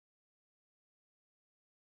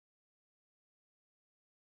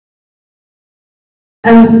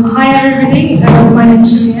Hi everybody, my name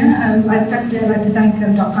is Shamea. Firstly I'd like to thank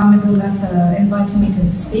Dr. Hamidullah for inviting me to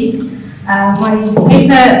speak. My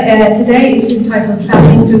paper today is entitled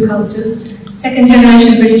Travelling Through Cultures, Second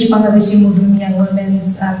Generation British Bangladeshi Muslim Young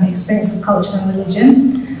Women's Experience of Culture and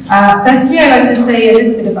Religion. Firstly I'd like to say a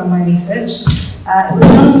little bit about my research. It was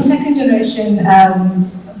done on second generation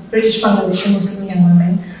British Bangladeshi Muslim young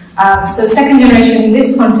women. So second generation in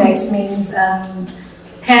this context means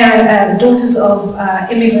daughters of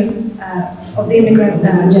the immigrant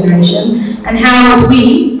generation, and how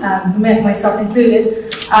we, myself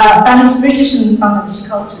included, balance British and Bangladeshi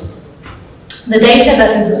cultures. The data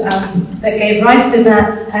that gave rise to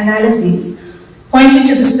that analysis pointed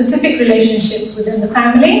to the specific relationships within the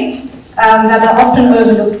family that are often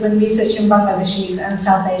overlooked when researching Bangladeshis and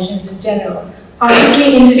South Asians in general,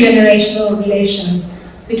 particularly intergenerational relations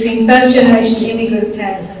between first-generation immigrant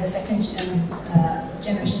parents and their second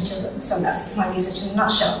generation children. So that's my research in a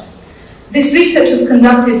nutshell. This research was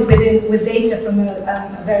conducted with data from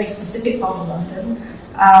a very specific part of London.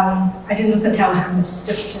 I didn't look at Tower Hamlets,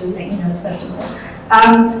 just to let you know, first of all.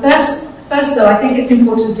 First though, I think it's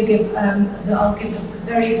important to give, I'll give the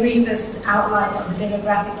very briefest outline of the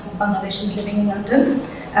demographics of Bangladeshis living in London,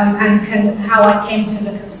 and how I came to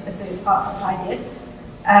look at the specific parts that I did.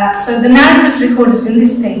 So the narratives recorded in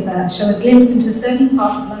this paper show a glimpse into a certain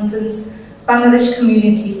part of London's Bangladesh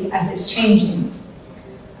community as it's changing.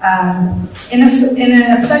 In a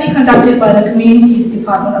study conducted by the Communities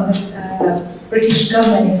Department of the British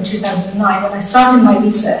government in 2009, when I started my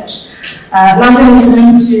research, London is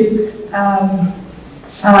home to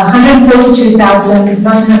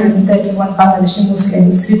 142,931 Bangladeshi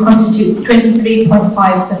Muslims, who constitute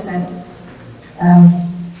 23.5%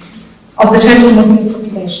 of the total Muslim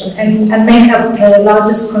population and make up the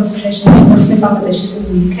largest concentration of Muslim Bangladeshis in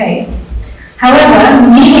the UK. However,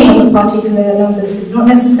 the meaning of the particular numbers is not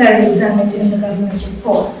necessarily examined in the government's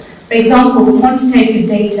report. For example, the quantitative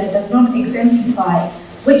data does not exemplify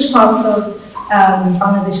which parts of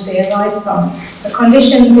Bangladesh they arrived from, the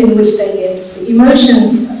conditions in which they lived, the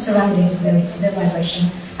emotions surrounding their migration,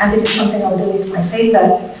 and this is something I'll do with my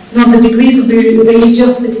paper, nor the degrees of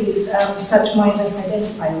religiosities such migrants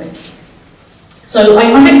identify with. So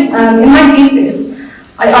in my thesis,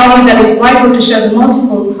 I argue that it's vital to show the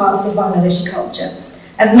multiple parts of Bangladeshi culture,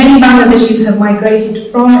 as many Bangladeshis have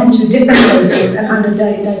migrated from and to different places and under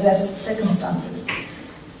diverse circumstances.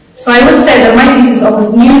 So I would say that my thesis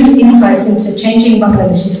offers new insights into changing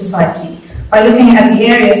Bangladeshi society by looking at the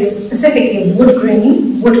areas specifically of Wood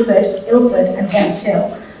Green, Woodford, Ilford and Gants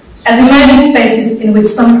Hill as emerging spaces in which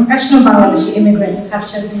some professional Bangladeshi immigrants have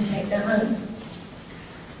chosen to make their homes.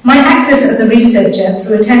 My access as a researcher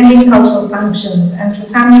through attending cultural functions and through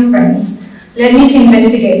family friends led me to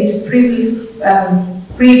investigate these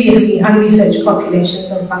previously unresearched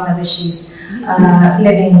populations of Bangladeshis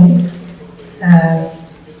living in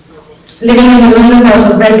the London boroughs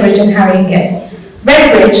of Redbridge and Haringey.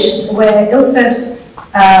 Redbridge, where Ilford,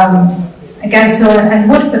 Gants Hill and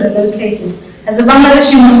Woodford are located, has a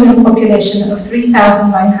Bangladeshi Muslim population of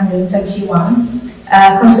 3,971,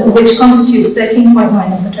 which constitutes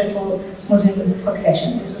 13.9% of the total Muslim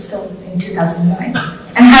population. This was still in 2009.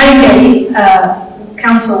 And Haringey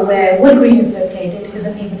Council, where Wood Green is located,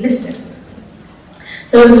 isn't even listed.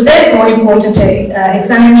 So it was therefore important to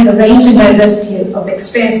examine the range and diversity of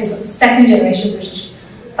experiences of second-generation British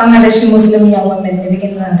Bangladeshi Muslim young women living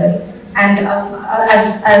in London, and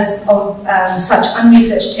as of such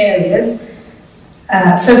unresearched areas.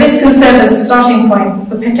 So this can serve as a starting point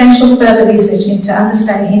for potential further research into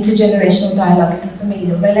understanding intergenerational dialogue and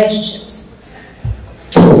familial relationships.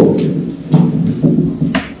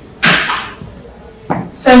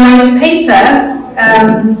 So my paper,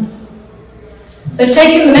 so I've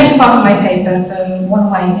taken the next part of my paper from one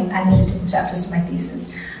of my analytical chapters of my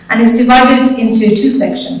thesis, and it's divided into two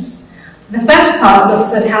sections. The first part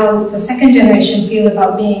looks at how the second generation feel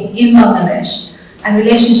about being in Bangladesh and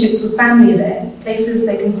relationships with family there, places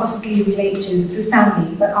they can possibly relate to through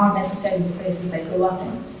family, but aren't necessarily the places they grew up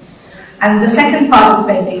in. And the second part of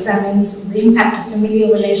the paper examines the impact of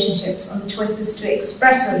familial relationships on the choices to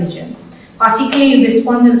express religion, particularly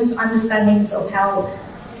respondents' understandings of how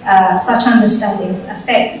such understandings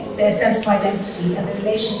affect their sense of identity and the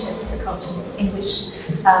relationship to the cultures in which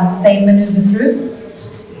they maneuver through.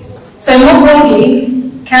 So more broadly,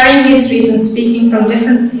 carrying histories and speaking from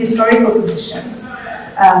different historical positions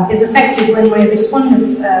is effective when my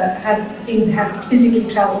respondents have physically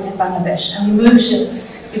travelled in Bangladesh, and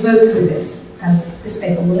emotions evoked through this, as this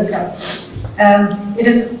paper will look at.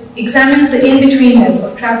 It examines the in-betweenness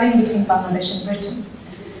of travelling between Bangladesh and Britain.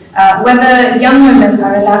 whether young women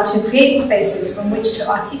are allowed to create spaces from which to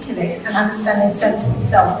articulate and understand their sense of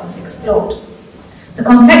self is explored. The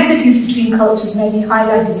complexities between cultures may be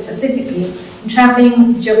highlighted specifically in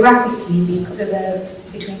travelling geographically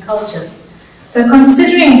between cultures. So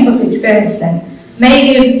considering such experience then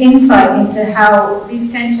may give insight into how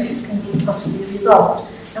these tensions can be possibly resolved,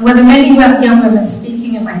 and whether many young women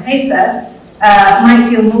speaking in my paper might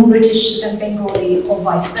feel more British than Bengali or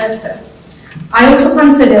vice versa. I also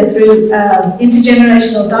consider through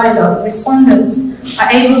intergenerational dialogue, respondents are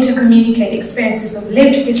able to communicate experiences of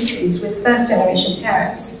lived histories with first-generation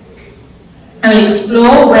parents. I will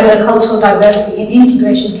explore whether cultural diversity in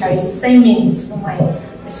integration carries the same meanings for my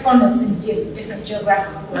respondents in different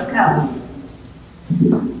geographical locales.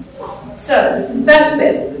 So, the first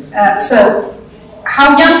bit,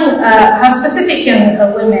 how specific young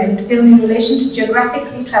women feel in relation to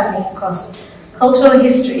geographically travelling across cultural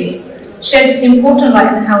histories sheds important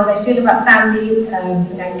light on how they feel about family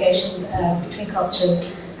navigation between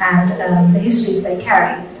cultures and the histories they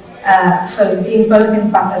carry. So being both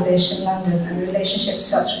in Bangladesh and London, and relationships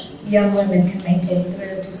such young women can maintain with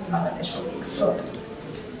relatives in Bangladesh will be explored.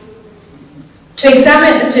 To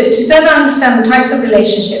further understand the types of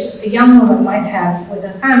relationships a young woman might have with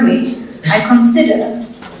her family, I consider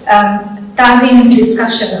Tazin's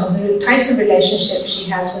discussion of the types of relationships she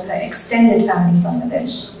has with her extended family in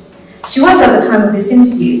Bangladesh. She was, at the time of this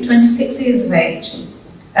interview, 26 years of age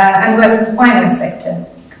and works in the finance sector.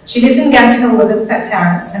 She lives in Ganshill with her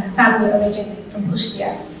parents and her family originated from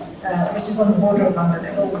Kushtia, which is on the border of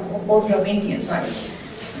Bangladesh, or border of India, sorry.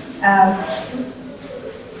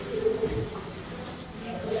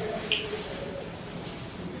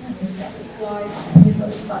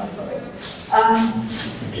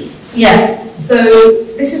 So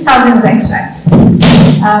this is Tazin's extract.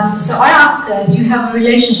 So I asked her, do you have a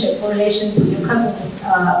relationship or relations with your cousins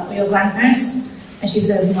or your grandparents? And she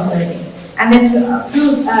says, not really. And then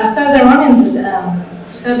further on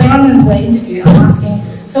in the interview, I'm asking,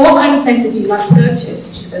 so what kind of places do you like to go to?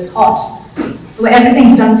 She says, hot, where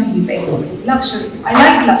everything's done for you, basically. Luxury. I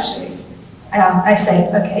like luxury. I say,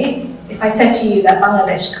 okay, if I said to you that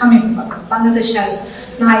Bangladesh, coming from Bangladesh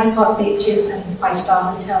has nice hot beaches and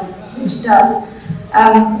 5-star hotel, which it does,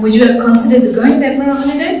 would you have considered going there for a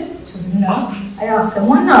holiday? She says, no. I asked her,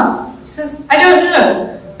 why not? She says, I don't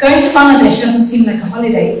know. Going to Bangladesh doesn't seem like a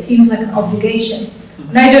holiday, it seems like an obligation.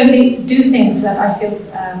 And I don't do things that I feel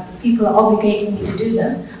people are obligating me to do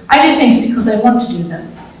them. I do things because I want to do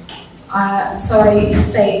them. So I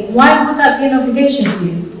say, why would that be an obligation to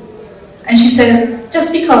you? And she says,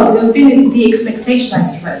 just because there would be the expectation, I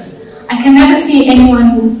suppose. I can never see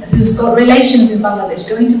anyone who's got relations in Bangladesh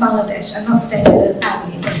going to Bangladesh and not staying with their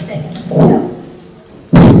family and staying in a hotel.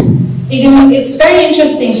 It's very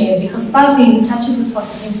interesting here because Tazin touches upon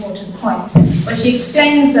an important point, where she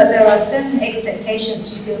explains that there are certain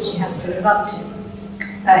expectations she feels she has to live up to.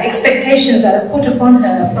 Expectations that are put upon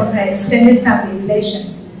her from her extended family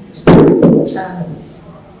relations.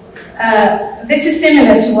 This is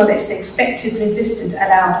similar to what is expected, resisted,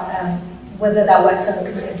 allowed, whether that works in the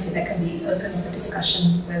community, that can be open for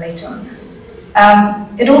discussion later on.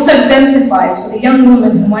 It also exemplifies for the young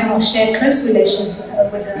woman who might not share close relations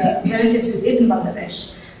with her relatives who live in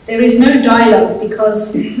Bangladesh. There is no dialogue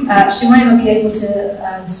because she might not be able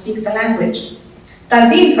to speak the language.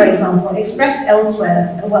 Tazin, for example, expressed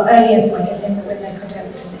elsewhere, well, earlier in the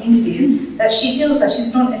interview, that she feels that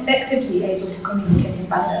she's not effectively able to communicate in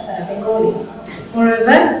Bengali.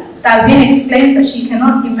 Moreover, Tazin explains that she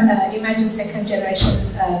cannot imagine second-generation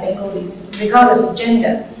Bengalis, regardless of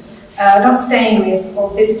gender, not staying with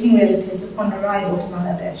or visiting relatives upon arrival to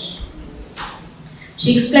Bangladesh.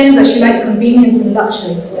 She explains that she likes convenience and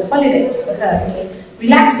luxuries, where holidays for her mean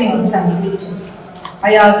relaxing on sandy beaches.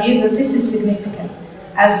 I argue that this is significant,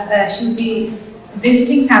 as she'll be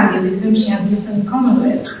visiting family with whom she has little in common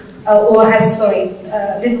with, or has,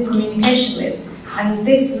 little communication with, and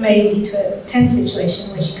this may lead to a tense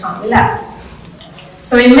situation where she can't relax.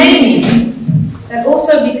 So it may mean that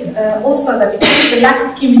also that because of the lack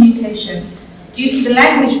of communication, due to the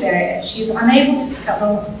language barrier, she is unable to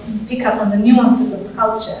pick up on the nuances of the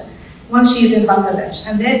culture once she is in Bangladesh,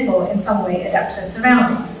 and therefore in some way adapt to her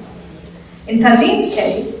surroundings. In Tazin's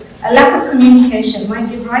case, a lack of communication might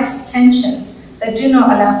give rise to tensions that do not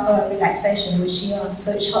allow for relaxation, which she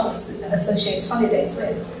associates holidays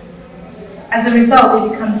with. As a result, it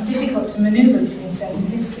becomes difficult to maneuver between certain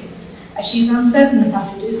histories, as she is uncertain of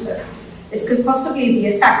how to do so. This could possibly be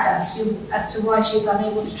a factor as to why she is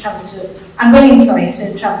unwilling to travel to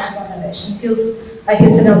Bangladesh and feels like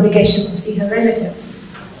it's an obligation to see her relatives.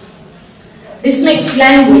 This makes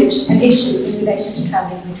language an issue in relation to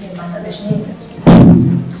travelling between Bangladesh and England.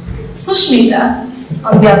 Sushmita,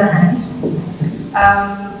 on the other hand,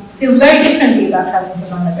 feels very differently about travelling to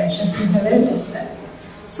Bangladesh and seeing her relatives there.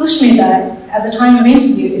 Sushmita, at the time of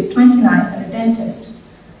interview, is 29 and a dentist.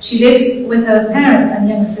 She lives with her parents and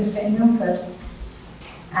younger sister in Milford.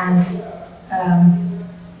 And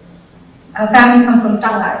her family come from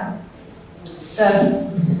Tangai. So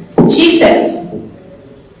she says,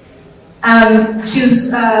 she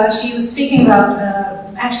was speaking about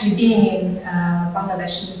actually being in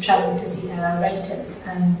Bangladesh and traveling to see her relatives,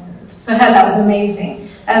 and for her that was amazing.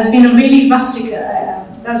 That's been really rustic,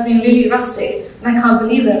 and I can't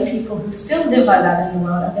believe there are people who still live like that in the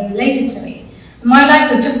world and they're related to me. My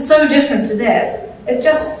life is just so different to theirs. It's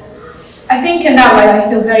just, I think in that way I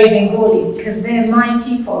feel very Bengali, because they're my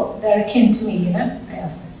people, they're akin to me, you know?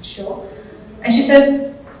 Yes, sure. And she says,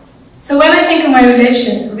 so when I think of my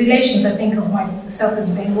relations, I think of myself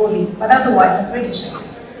as Bengali, but otherwise I'm British, I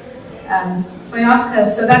guess. So I ask her,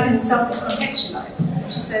 so that in itself is contextualized.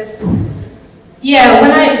 And she says, yeah,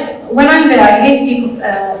 when I'm there, I hate people,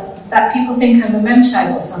 that people think I'm a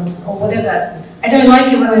memshai or something, or whatever. I don't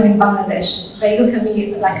like it when I'm in Bangladesh. They look at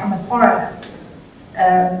me like I'm a foreigner.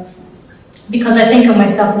 Because I think of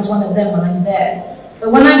myself as one of them when I'm there.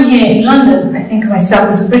 But when I'm here in London, I think of myself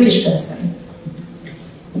as a British person.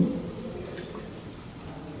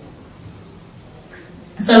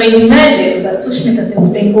 So it emerges that Sushmita feels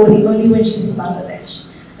Bengali only when she's in Bangladesh,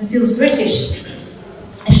 and feels British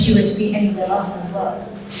if she were to be anywhere else in the world.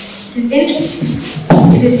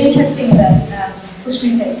 It is interesting that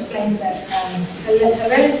Sushmita explains that her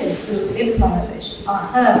relatives who live in Bangladesh are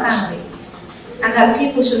her family, and that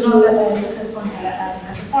people should not let her look upon her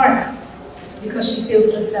as a foreigner, because she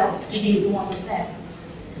feels herself to be one of them.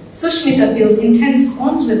 Sushmita feels intense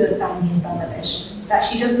bonds with her family in Bangladesh that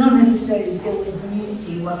she does not necessarily feel with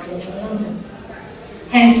community whilst living in London.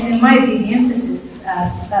 Hence, there might be the emphasis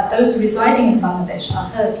that those residing in Bangladesh are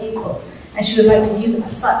her people, and she would like to view them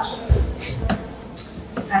as such.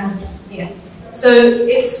 And yeah, so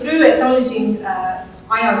it's through acknowledging, I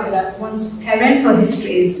argue that one's parental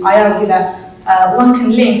histories, I argue that one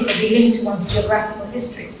can link or be linked to one's geographical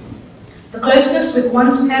histories. The closeness with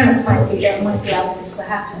one's parents might allow this to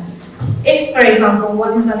happen. If, for example,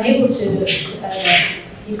 one is unable to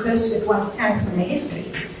be close with one's parents and their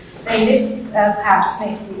histories, then this perhaps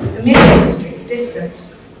makes these familiar histories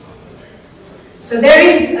distant. So there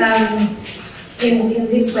is, in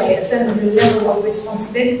this way, a certain level of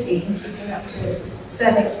responsibility in keeping up to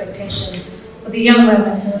certain expectations for the young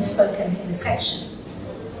women who have spoken in this section.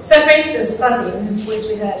 So, for instance, Fuzzy, whose voice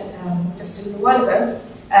we heard just a little while ago,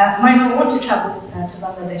 might not want to travel to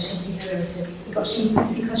Bangladesh and see her relatives because she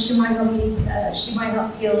might not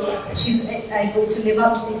feel that she's able to live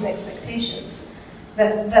up to these expectations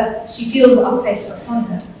that she feels are placed upon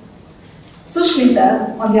her.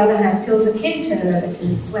 Sushmita, on the other hand, feels akin to her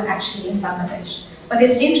relatives when actually in Bangladesh. But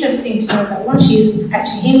it's interesting to know that once she's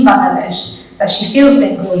actually in Bangladesh, that she feels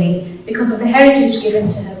Bengali because of the heritage given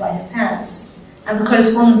to her by her parents and the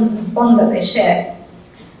close bond that they share.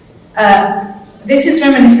 This is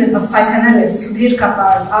reminiscent of psychoanalyst Sudhir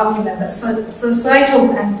Kapar's argument that societal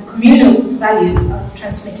and communal values are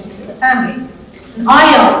transmitted through the family. And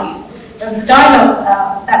I argue that the dialogue,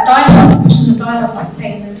 questions of dialogue, might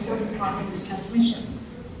play an important part in this transmission.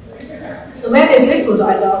 So where there's little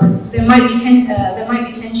dialogue, there might be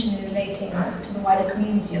tension in relating to the wider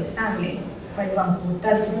community of the family, for example, with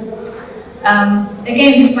Dazim.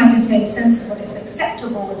 Again, this might entail a sense of what is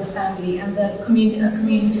acceptable with the family and the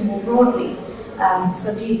community more broadly. As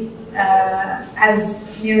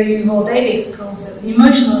Nira Yuval Davis calls it, the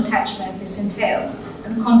emotional attachment this entails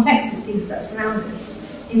and the complexities that surround this.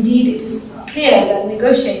 Indeed, it is clear that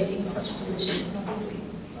negotiating such a position is not easy.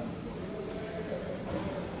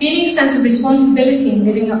 Feeling a sense of responsibility in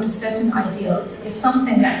living up to certain ideals is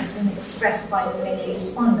something that has been expressed by many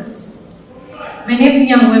respondents. Many of the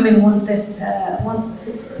young women wants the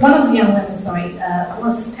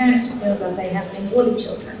parents to feel that they have Bengali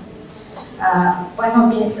children. By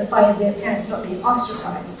their parents not being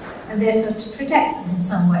ostracized, and therefore to protect them in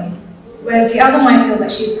some way. Whereas the other might feel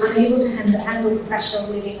that she is unable to handle the pressure of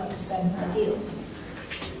living up to certain ideals.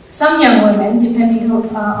 Some young women, depending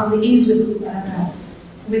on the ease with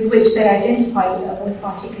which they identify with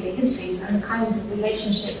particular histories and the kinds of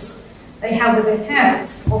relationships they have with their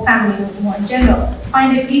parents or family more in general,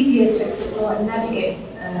 find it easier to explore and navigate,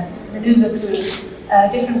 maneuver through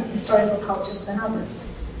different historical cultures than others.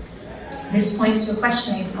 This points to a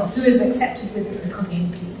questioning of who is accepted within the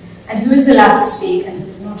community and who is allowed to speak and who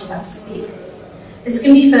is not allowed to speak. This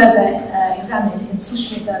can be further examined in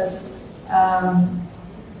Sushmita's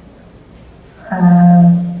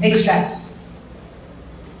extract.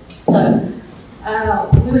 So,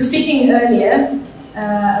 we were speaking earlier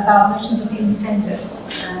about notions of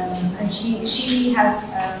independence, and she has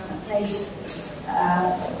a place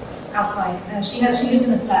outside. She lives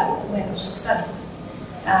in a flat when she's studying.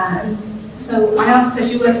 So I asked her,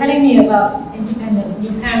 you were telling me about independence, and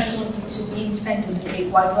your parents want you to be independent in the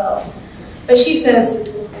Greek wide world. But she says,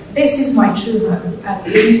 this is my true home, and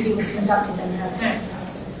the interview was conducted in her parents'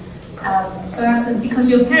 house. So I asked her, because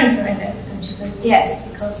your parents are in it? And she says, yes,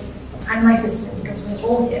 because, and my sister, because we're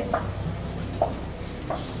all here.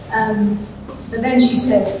 But then she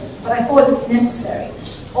says, but I thought it's necessary.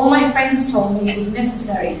 All my friends told me it was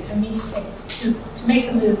necessary for me to make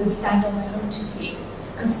a move and stand on my own 2 feet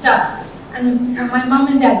and stuff. And my mum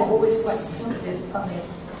and dad were always quite supportive of it.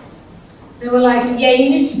 They were like, yeah, you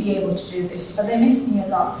need to be able to do this, but they missed me a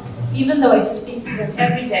lot. Even though I speak to them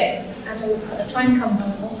every day, and I try and come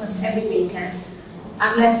home almost every weekend,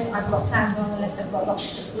 unless I've got plans on, unless I've got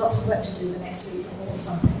lots of work to do the next week or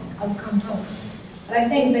something, I'll come home. But I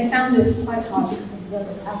think they found it quite hard because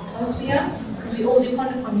of how close we are, because we all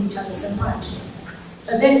depend upon each other so much.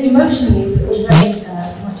 But then emotionally, we're all very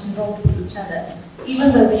much involved with each other.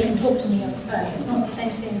 Even though they can talk to me on the phone, it's not the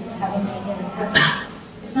same thing as having me here in person.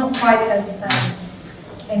 It's not quite as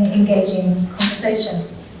an engaging conversation.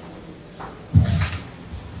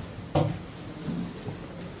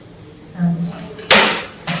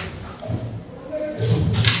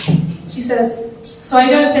 She says, so I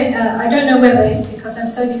don't know whether it's because I'm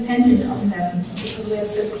so dependent on them because we are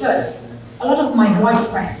so close. A lot of my white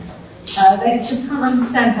friends, they just can't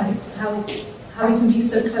understand how we can be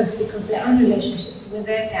so close because their own relationships with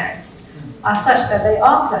their parents are such that they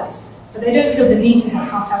are close, but they don't feel the need to have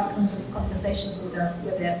half-hour conversations with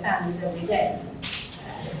their families every day.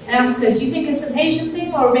 I asked her, do you think it's an Asian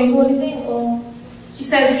thing or a Bengali thing? Or she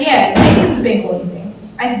says, yeah, maybe it's a Bengali thing.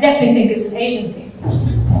 I definitely think it's an Asian thing.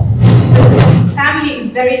 She says, family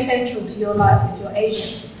is very central to your life if you're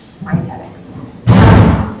Asian. It's my italics.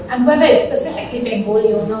 And whether it's specifically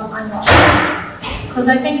Bengali or not, I'm not sure. Because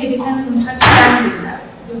I think it depends on the type of family you have.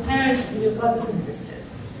 Your parents and your brothers and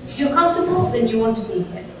sisters. If you're comfortable, then you want to be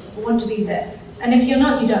here. You want to be there. And if you're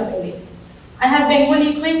not, you don't really. I have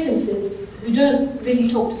Bengali acquaintances who don't really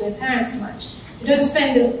talk to their parents much. They don't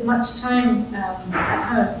spend as much time at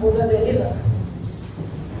home, although they live at home.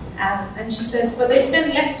 And she says, but they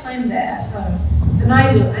spend less time there at home than I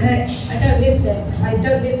do. And I don't live there. I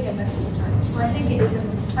don't live here most of the time. So I think it depends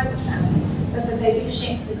on the type of family, whether they do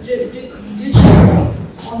share things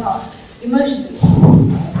or not, emotionally.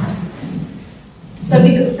 So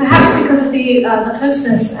perhaps because of the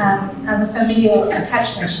closeness and the familial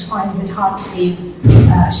attachment, she finds it hard to leave.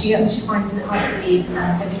 She finds it hard to leave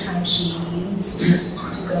every time she needs to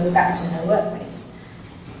go back to her workplace.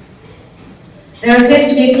 There appears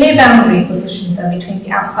to be a clear boundary for Sushmita between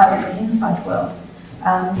the outside and the inside world.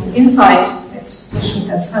 Inside, it's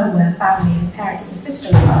Sushmita's home where family and parents and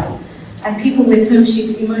sister reside, and people with whom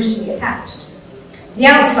she's emotionally attached. The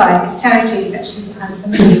outside is territory that she's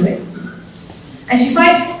unfamiliar with. And she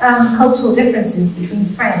cites cultural differences between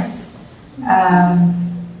friends. And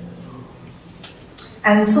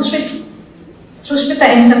Sushmita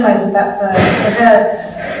emphasizes that for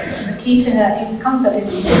her, the key to her comfort in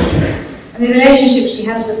these histories and the relationship she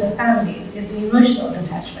has with her families is the emotional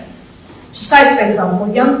detachment. She cites, for example,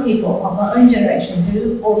 young people of her own generation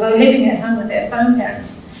who, although living at home with their own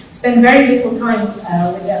parents, spend very little time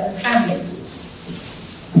with their own family.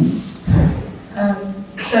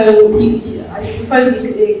 So I suppose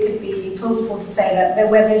it could be plausible to say that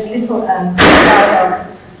where there's little dialogue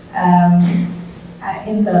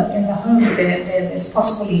in the home, there's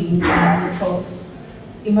possibly little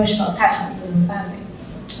emotional attachment within the family.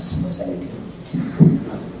 That's a possibility.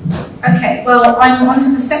 Okay, well, I'm on to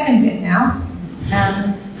the second bit now.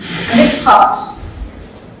 And this part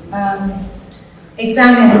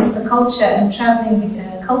examines the culture and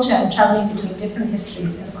traveling between different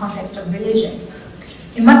histories in the context of religion.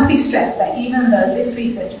 It must be stressed that even though this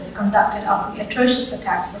research was conducted after the atrocious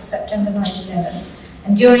attacks of September 9/11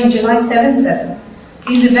 and during July 7/7,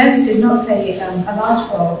 these events did not play a large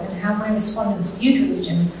role in how my respondents viewed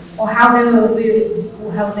religion or how they were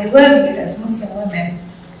viewed as Muslim women,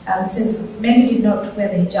 since many did not wear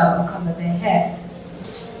the hijab or cover their hair.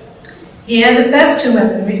 Here, the first two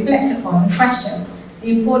women reflect upon and question the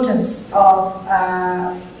importance of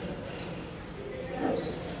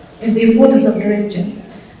religion.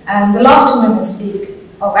 And the last two women speak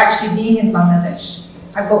of actually being in Bangladesh.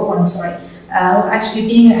 I've got one, sorry. Actually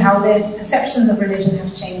being how their perceptions of religion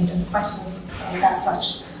have changed and questions that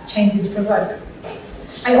such changes provoke.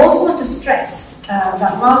 I also want to stress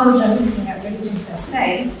that rather than looking at religion per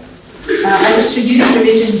se, I introduce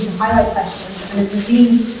religion to highlight questions and as a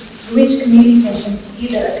means through which communication can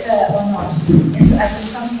either occur or not, as in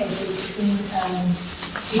some cases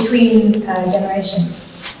between generations.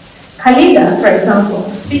 Khalida, for example,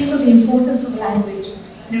 speaks of the importance of language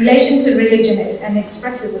in relation to religion and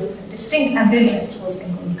expresses a distinct ambivalence towards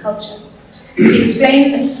Bengali culture. She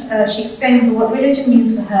explains what religion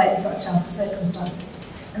means for her in such circumstances.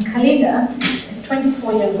 And Khalida is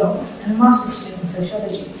 24 years old and a master's student in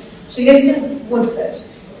sociology. She lives in Woodford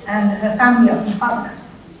and her family are from Patna.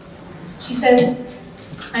 She says,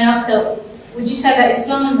 I ask her, would you say that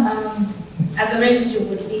Islam as a religion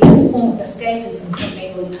would be a form of escapism from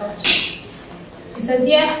Bengali culture? She says,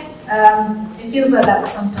 yes, it feels like that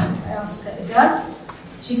sometimes. I ask her, it does?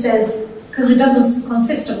 She says, because it doesn't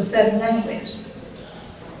consist of a certain language.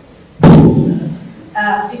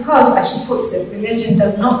 Because, as she puts it, religion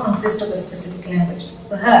does not consist of a specific language.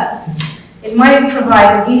 For her, it might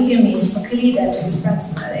provide an easier means for Khalida to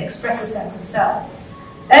express a sense of self.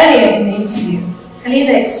 Earlier in the interview,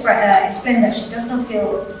 Khalida explained that she does not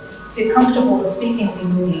feel comfortable speaking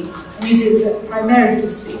Bengali and uses it primarily to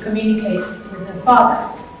communicate with her father.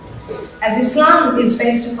 As Islam is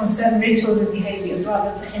based upon certain rituals and behaviors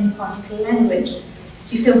rather than any particular language,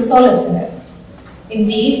 she feels solace in it.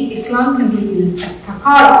 Indeed, Islam can be used, as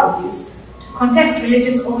Takara argues, to contest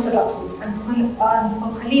religious orthodoxies, and for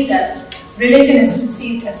Khalida, religion is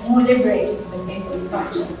perceived as more liberating than Bengali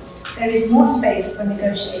culture. There is more space for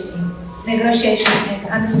negotiation and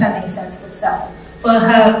understanding a sense of self for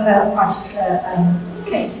her particular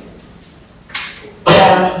case.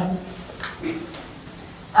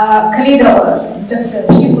 Khalida,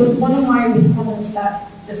 she was one of my respondents that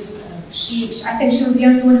I think she was the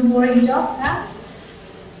only one who wore a hijab, perhaps.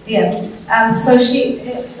 Yeah. So she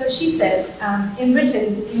says, in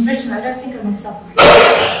Britain, I don't think of myself as a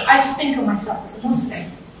Muslim. I just think of myself as a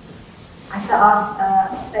Muslim. I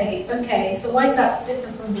say, okay, so why is that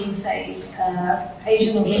different from being, say,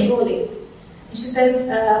 Asian or Bengali? And she says,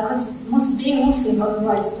 because being Muslim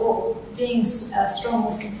overrides all, being a strong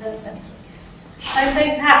Muslim person. So I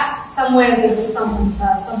say, perhaps somewhere there's some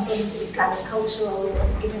sort of Islamic cultural,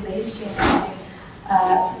 given the history of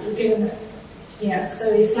everything,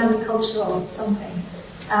 so Islamic cultural something.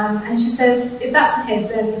 And she says, if that's the case,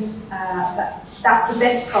 then that's the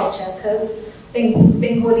best culture, because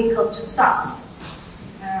Bengali culture sucks.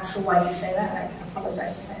 I ask her, why do you say that? I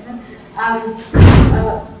apologize for saying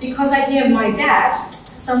that. Because I hear my dad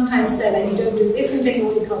sometimes say that you don't do this in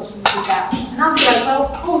Bengali culture, you do that. And I'll be like, well,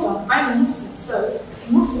 hold on, I'm a Muslim, so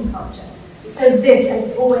in Muslim culture, it says this, and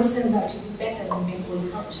it always turns out to be better than Bengali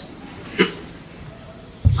culture.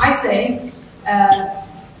 I say,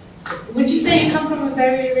 would you say you come from a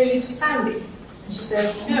very religious family? And she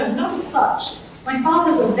says, no, not as such. My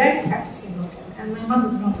father's a very practicing Muslim, and my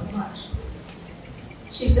mother's not as much.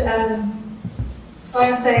 She said, so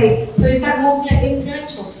I say, so is that more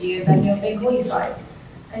influential to you than your Bengali side?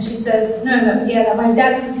 And she says, no, that my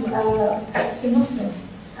dad's a practicing Muslim.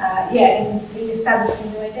 In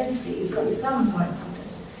establishing your identity, is what Islam is more important.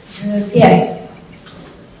 She says, yes.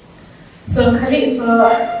 So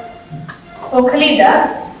for Khalida,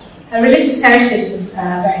 her religious heritage is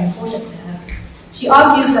very important to her. She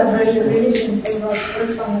argues that religion involves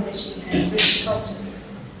both Bangladeshi and British cultures.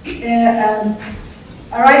 There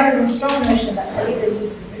arises a strong notion that Khalida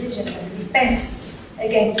uses religion as a defense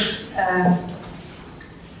against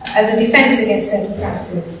certain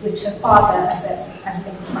practices which her father assessed as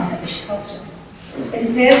being Bangladeshi culture. It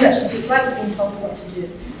appears that she dislikes being told what to do,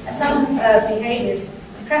 and some behaviors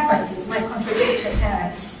and preferences might contradict her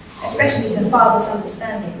parents, especially her father's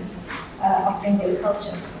understandings of Bengali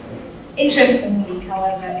culture. Interestingly,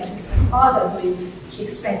 however, it is her father who is, she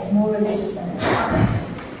explains, more religious than her mother.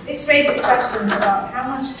 This raises questions about how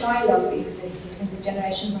much dialogue exists between the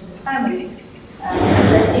generations of this family, as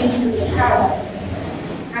there seems to be a parallel between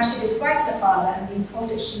how she describes her father and the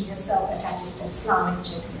importance she herself attaches to Islam in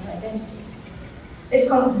shaping her identity.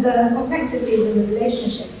 The complexities in the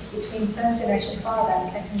relationship between first-generation father and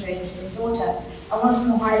second-generation daughter are once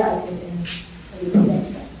more highlighted in Khalida's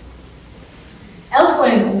extract.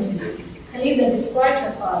 Elsewhere in the interview, Khalida described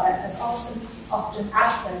her father as often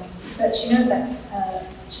absent, but she knows that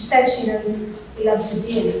she says she knows he loves her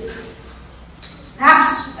dearly.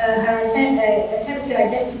 Perhaps her attempt to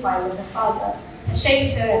identify with her father has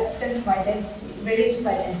shaped her sense of identity, religious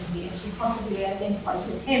identity, and she possibly identifies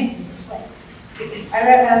with him in this way. I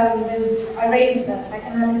raised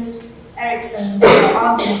psychoanalyst Erickson's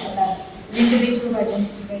argument that an individual's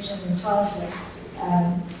identifications in childhood,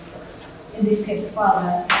 in this case the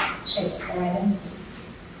father, shapes their identity.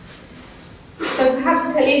 So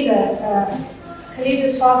perhaps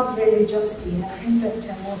Khalida's father's religiosity has influenced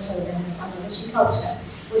her more so than the Bangladeshi culture,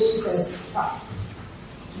 which she says sucks.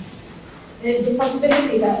 There is a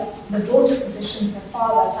possibility that the daughter positions her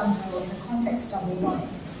father somehow in a complex double mind,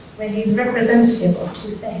 where he is representative of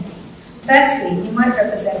two things. Firstly, he might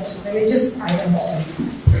represent religious identity,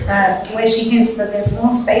 where she hints that there's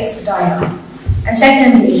more space for dialogue. And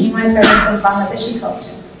secondly, he might represent Bangladeshi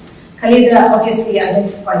culture. Khalida obviously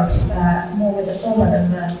identifies more with the former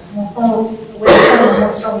than the more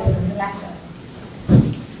strongly than the latter.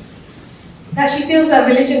 That she feels that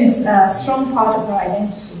religion is a strong part of her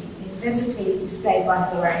identity is visibly displayed by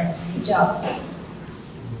her wearing a hijab.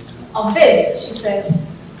 Of this, she says,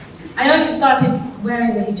 I only started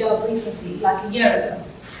wearing the hijab recently, like a year ago.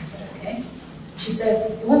 I said, okay. She says,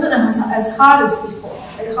 it wasn't as hard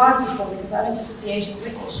before because I was just the Asian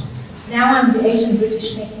British. Now I'm the Asian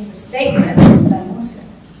British making the statement that I'm Muslim,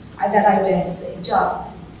 that I wear the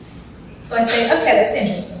hijab. So I say, okay, that's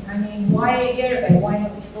interesting. I mean, why a year ago? Why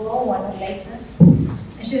not before? Why not later? And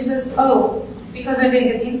she says, oh, because I didn't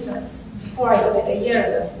get the influence before I got it a year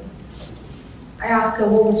ago. I ask her,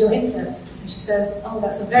 what was your influence? And she says, oh,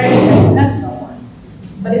 that's a very, very personal one.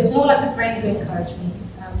 But it's more like a friend who encouraged me,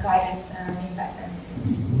 guided me back then.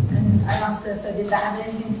 And I ask her, so did that have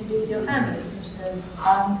anything to do with your family? And she says,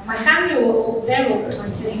 my family were there all the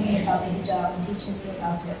time telling me about the hijab and teaching me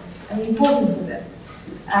about it and the importance of it.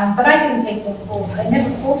 But I didn't take them forward. They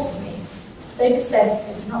never forced me. They just said,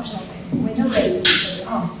 it's an optional thing. When you're ready, you put it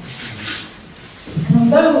on.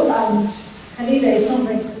 And although Khalida is not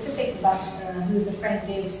very specific about who the friend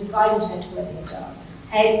is who guided her to wear the hijab,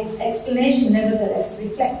 her explanation nevertheless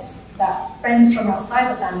reflects that friends from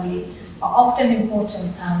outside the family are often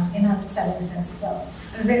important in understanding the sense of self.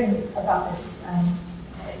 I've written about this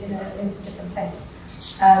in a different place.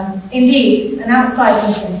 Indeed, an outside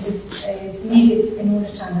influence is needed in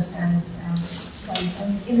order to understand one's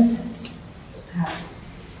own innocence, perhaps.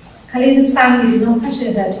 Khalida's family did not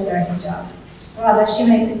pressure her to wear a hijab. Rather, she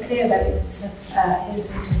makes it clear that it is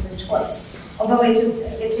a choice. Although it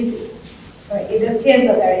appears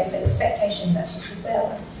that there is an expectation that she should wear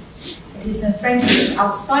one. It is a friend who is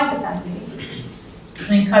outside the family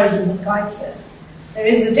who encourages and guides her. There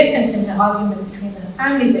is the difference in the argument between her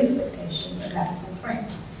family's expectations and that of her friend.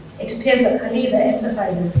 It appears that Khalida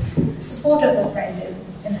emphasizes the support of her friend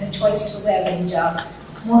in her choice to wear the hijab,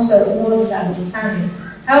 more than that of the family.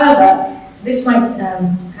 However, this might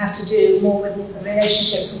have to do more with the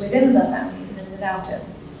relationships within the family than without it.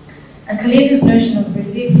 And Khalida's notion of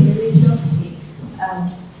religiosity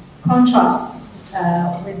contrasts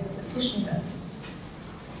with Sushmita's.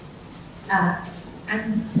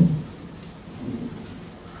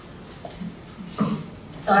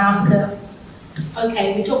 So I ask her,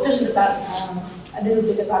 okay, we talked a little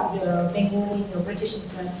bit about your Bengali, your British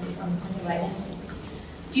influences on your identity.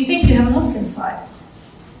 Do you think you have a Muslim side?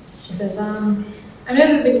 She says, I'm a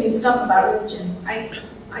little bit mixed up about religion. I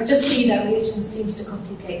just see that religion seems to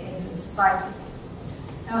complicate things in society.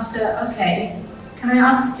 I asked her, okay, can I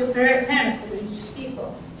ask if your parents are religious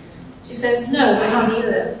people? She says, no, they're not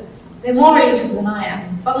either. They're more religious than I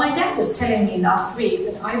am. But my dad was telling me last week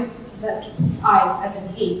that I, as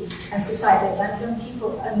in he, has decided that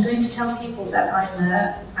I'm going to tell people that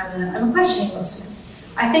I'm a questioning Muslim.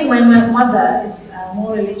 I think my mother is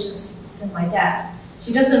more religious than my dad.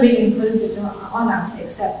 She doesn't really impose it on us,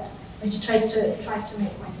 except when she tries to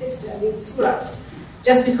make my sister read surahs,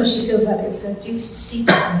 just because she feels that it's her duty to teach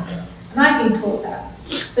us something. And I've been taught that.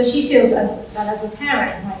 So she feels that as a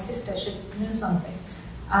parent, my sister should know something,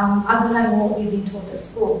 other than what we've been taught at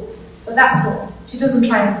school. But that's all. She doesn't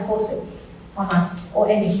try and force it on us or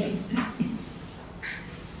anything.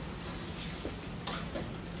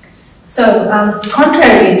 So,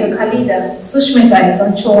 contrary to Khalida, Sushmita is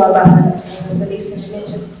unsure about her beliefs in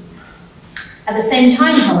religion. At the same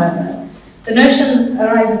time, however, the notion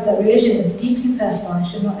arises that religion is deeply personal and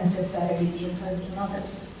should not necessarily be imposed on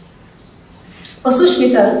others. For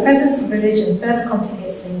Sushmita, the presence of religion further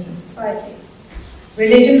complicates things in society.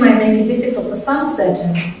 Religion might make it difficult for some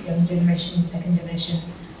certain young generation, second generation,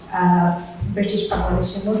 British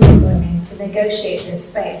Bangladeshi Muslim women to negotiate their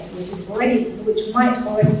space, which might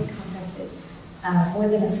already be contested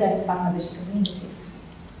within a certain Bangladeshi community.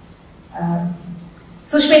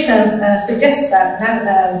 Sushmita suggests that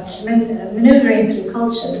maneuvering through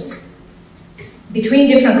cultures between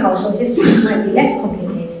different cultural histories might be less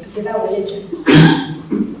complicated without religion.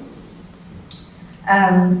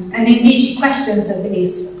 And indeed, she questions her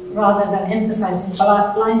beliefs rather than emphasizing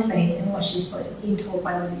blind faith in what she's been told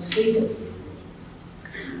by religious leaders.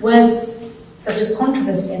 Words such as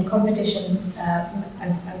controversy and competition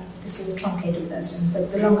this is a truncated version,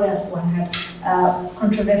 but the longer one had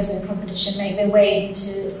controversy and competition make their way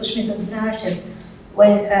into Sushmita's narrative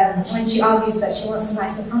when she argues that she wants a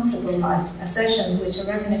nice and comfortable life, assertions which are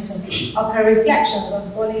reminiscent of her reflections on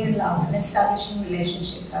falling in love and establishing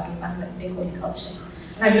relationships out of Bengali culture.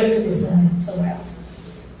 And I've looked at this somewhere else.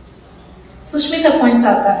 Sushmita points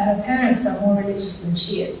out that her parents are more religious than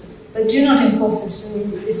she is, but do not enforce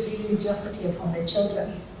this religiosity upon their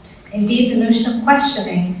children. Indeed, the notion of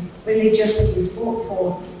questioning religiosity is brought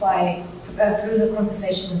forth through her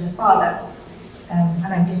conversation with her father,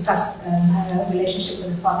 and I've discussed her relationship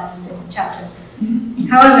with her father in a different chapter.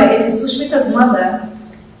 However, it is Sushmita's mother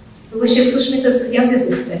who wishes Sushmita's younger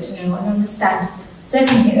sister to know and understand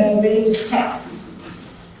certain religious texts,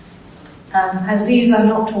 as these are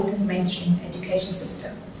not taught in the mainstream education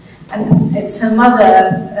system. And it's her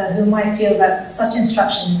mother who might feel that such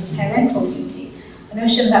instruction is a parental duty, a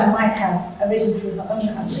notion that might have arisen through her own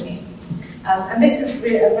upbringing. And this is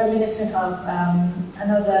reminiscent of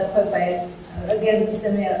another quote by, again,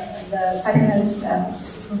 the psychoanalyst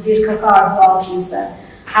Sudhir Kakar, who argues that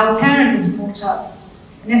how a parent is brought up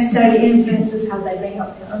necessarily influences how they bring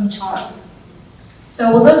up their own child. So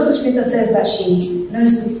although Sushmita says that she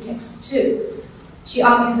knows these texts too, she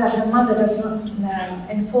argues that her mother does not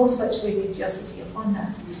enforce such religiosity upon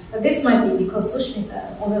her. But this might be because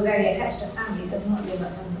Sushmita, although very attached to her family, does not live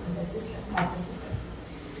at home with her sister, like her sister.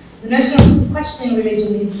 The notion of questioning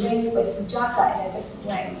religion is raised by Sujata in a different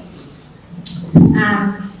way.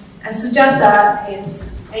 And Sujata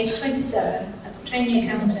is age 27, a trainee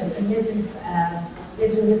accountant, and lives in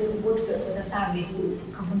Woodford with her family who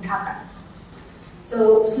come from Dhaka.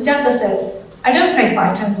 So Sujata says, I don't pray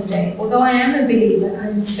 5 times a day, although I am a believer,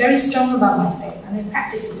 I'm very strong about my faith, and I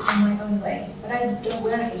practice it in my own way, but I don't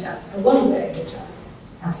wear a hijab. I won't wear a hijab.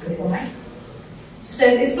 Ask her why. She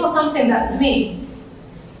says, it's not something that's me.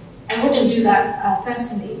 I wouldn't do that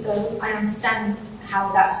personally, though I understand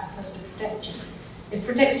how that's supposed to protect you. It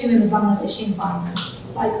protects you in the Bangladeshi environment.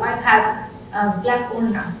 Like I've had black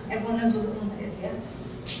urna. Everyone knows what urna is, yeah?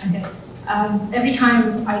 Okay. Every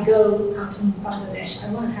time I go out in Bangladesh, I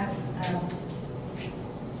won't have,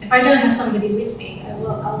 if I don't have somebody with me,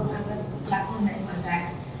 I'll have a black urna in my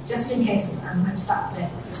bag, just in case I'm stuck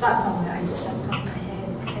somewhere. I just have to cover my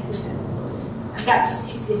head with it. And that just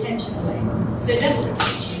keeps the attention away. So it does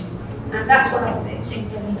protect you. And that's what I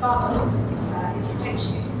think the niqab does. It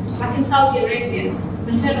protects you. Like in Saudi Arabia,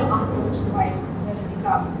 maternal uncle wears a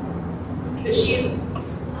niqab. But she is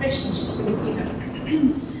Christian, she's Filipino.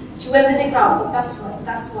 She wears a niqab, but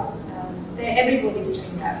that's what everybody's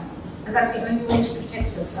doing that. And that's the only way to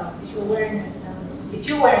protect yourself. If you're wearing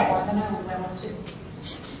one, then I will wear one too.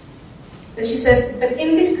 But she says, but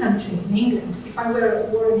in this country, in England, if I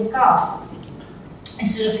wore a niqab,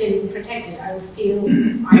 instead of feeling protected, I would feel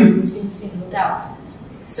I was being singled out.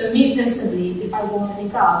 So me personally, if I wore a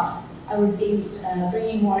niqab, I would be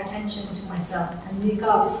bringing more attention to myself, and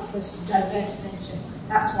niqab is supposed to divert attention.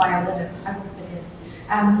 That's why I wouldn't put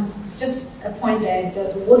it. Just a point there,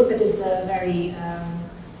 the Woodford is a very,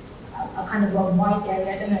 a kind of a white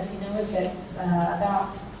area, I don't know if you know it, but about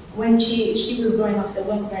when she was growing up, there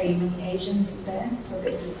weren't very many Asians there, so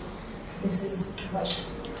this is what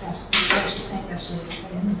perhaps what she's saying that she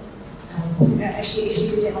put in. She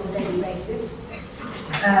did it on a daily basis.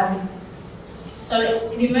 So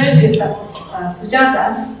it emerges that for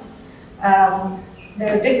Sujata,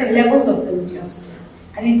 there are different levels of religiosity,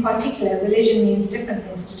 and in particular, religion means different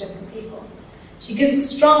things to different people. She gives a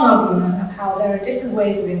strong argument of how there are different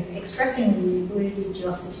ways of expressing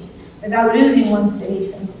religiosity without losing one's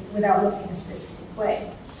belief and without looking a specific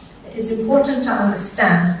way. It is important to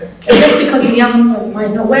understand that just because a young woman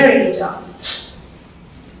might not wear a hijab,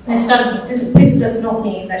 this does not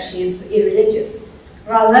mean that she is irreligious.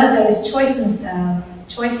 Rather, there is choice in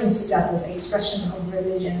Sujata's expression of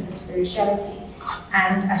religion and spirituality,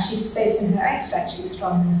 and as she states in her extract, she's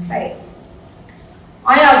strong in her faith.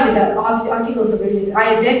 I argue that articles of religion,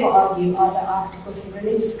 I therefore argue that articles of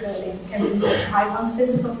religious clothing can be used to hide one's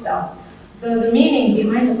physical self, though the meaning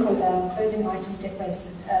behind the clothing item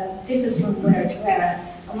differs from wearer to wearer,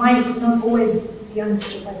 and might not always be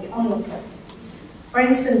understood by the onlooker. For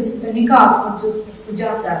instance, the niqab of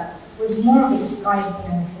Sujata was more of a disguise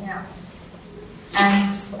than anything else. And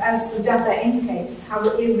as Sujata indicates, how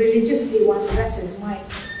religiously one dresses might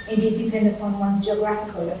indeed depend upon one's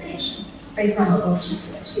geographical location. For example, she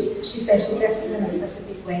says she dresses in a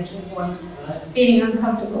specific way to avoid feeling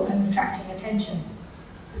uncomfortable and attracting attention.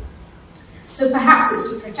 So perhaps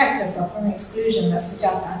it's to protect herself from exclusion that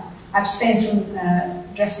Sujata abstains from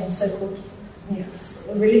dressing so-called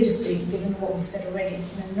religiously, given what we said already, in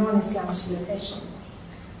a non-Islamic location.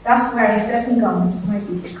 Thus, wearing certain garments might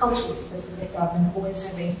be culturally specific rather than always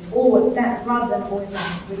having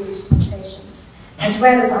religious connotations, as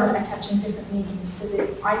well as attaching different meanings to the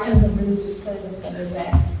items of religious clothing that they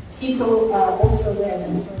wear. People also wear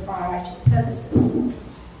them for a variety of purposes.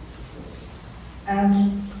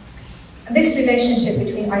 This relationship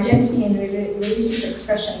between identity and religious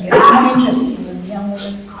expression gets more interesting when young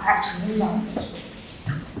women are actually in Bangladesh.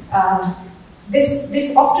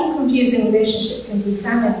 This often confusing relationship can be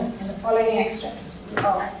examined in the following extracts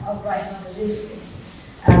of Raihana's interview.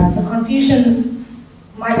 The confusion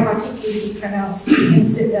might particularly be pronounced in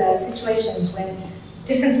situations when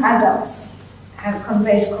different adults have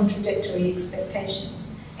conveyed contradictory expectations.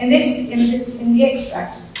 In the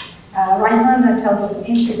extract, Raihana tells of an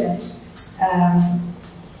incident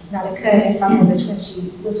that occurred in Bangladesh when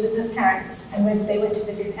she was with her parents and when they went to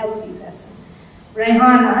visit an elderly person.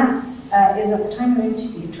 Raihana is at the time of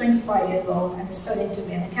interview 25 years old and is studying to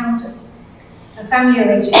be an accountant. Her family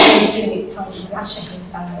arranged doing it from Rashik in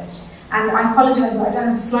Bangladesh. And I apologize, I don't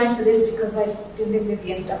have a slide for this because I didn't think there'd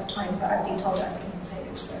be enough time, but I've been told I can say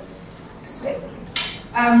this, so just wait for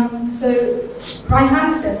me. So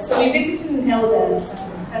Raihana says, so we visited an elder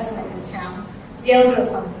person in this town, the elder or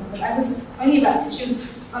something, but I was only she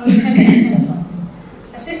was only 10 or something.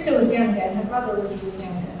 Her sister was younger and her brother was even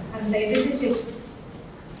younger, and they visited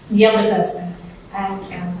the elder person, and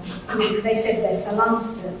they said their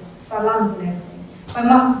salams and everything.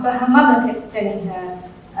 But her mother kept telling her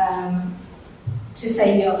to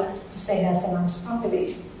say her salams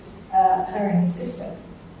properly, her and her sister.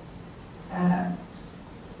 And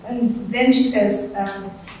then she says,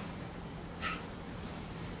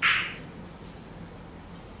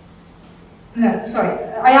 no, sorry,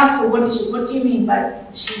 I asked her, what do you mean by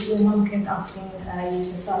your mom kept asking you to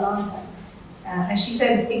salam her? And she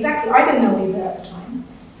said, exactly, I didn't know either at the time.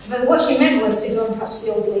 But what she meant was to go and touch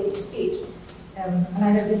the old lady's feet. And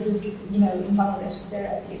I know this is, in Bangladesh,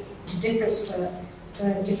 it differs for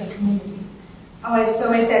different communities.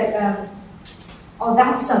 So I said, oh,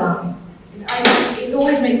 that's salam. It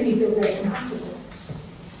always makes me feel very uncomfortable.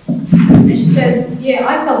 And she says, yeah,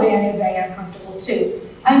 I felt very, very uncomfortable too.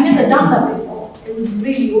 I've never done that before. It was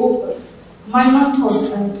really awkward. My mum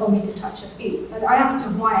told me to touch her feet, but I asked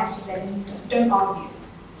her why, and she said, don't argue.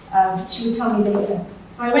 She would tell me later.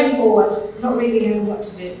 So I went forward, not really knowing what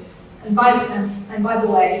to do. And by the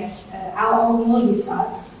way, our old Molly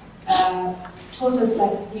Sahib taught us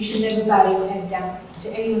that you should never bow your head down to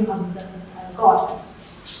anyone other than God.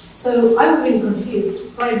 So I was really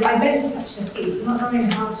confused. So I begged to touch her feet, not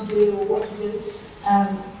knowing how to do or what to do.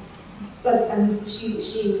 And she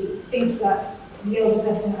thinks that the older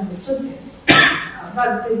person understood this,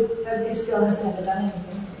 but this girl has never done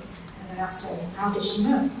anything like this. And I asked her, how did she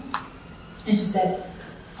know? And she said,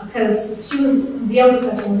 because the older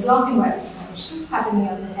person was laughing by this time. She just patted me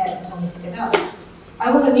on the head and told me to get up.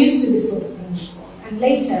 I wasn't used to this sort of thing before. And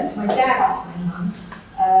later, my dad asked my mum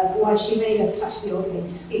why she made us touch the old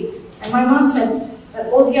lady's feet. And my mum said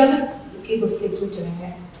that all the other people's kids were doing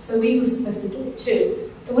it, so we were supposed to do it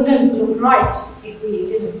too. It wouldn't look right if we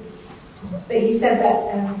didn't. But he said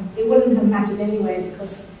that it wouldn't have mattered anyway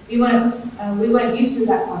because we weren't used to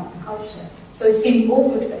that part of the culture. So it seemed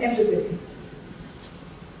awkward for everybody.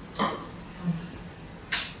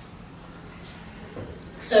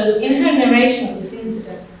 So in her narration of this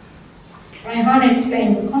incident, Raihana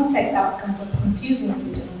explains the complex outcomes of confusing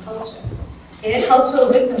religion and culture. Here,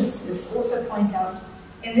 cultural differences also point out,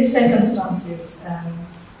 in these circumstances,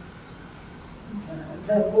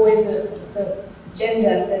 the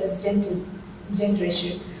there's a gender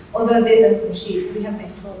issue, although we haven't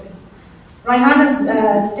explored this. Raihana's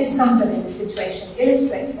discomfort in this situation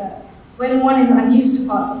illustrates that when one is unused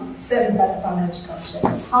to certain Bangladeshi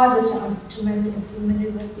culture, it's harder to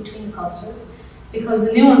maneuver between cultures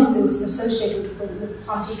because the nuances associated with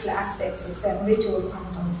particular aspects of certain rituals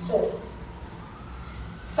aren't understood.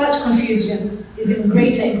 Such confusion is even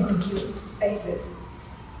greater in confused spaces.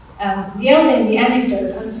 The elder in the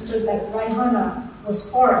anecdote understood that Raihana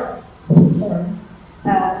was foreign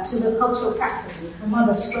to the cultural practices her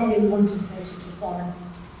mother strongly wanted her to perform,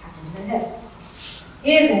 patted her head.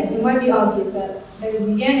 Here then, it might be argued that there is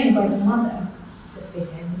a yearning by the mother to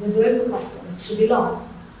fit in with local customs to belong.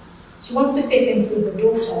 She wants to fit in through her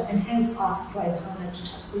daughter and hence asked Raihana to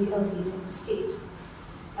touch the elderly woman's feet.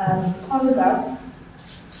 Kondagar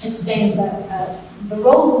explains that the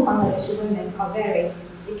roles of Bangladeshi women are varied.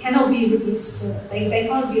 They can't be reduced to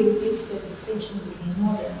a distinction between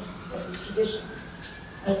modern versus traditional,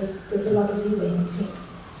 as there's a lot of leeway in between.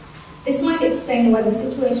 This might explain why the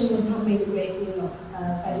situation was not made a great deal of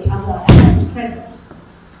by the other elements present.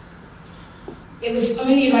 It was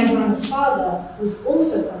only Raihana's father, who was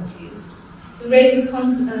also confused, who raises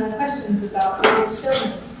questions about why his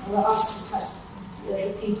children were asked to touch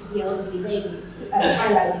the feet of the elderly lady, as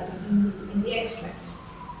highlighted in the extract.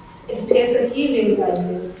 It appears that he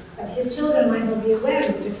realizes that his children might not be aware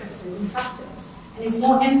of the differences in customs and is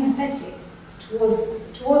more empathetic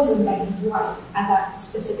towards them than his wife at that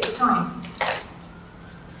specific time.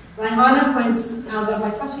 Raihana points out that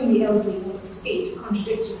by touching the elderly woman's feet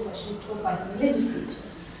contradicted what she was taught by her religious teacher,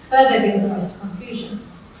 further giving rise to confusion.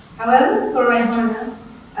 However, for Raihana,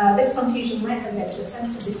 this confusion might have led to a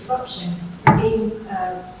sense of disruption from being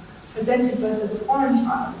presented both as a foreign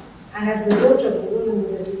child and as the daughter of a woman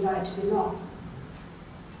with a desire to belong.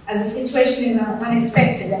 As the situation is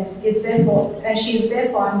unexpected and she is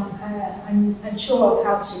therefore unsure of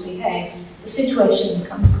how to behave, the situation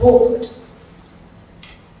becomes awkward.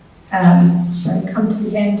 So I come to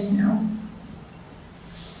the end now.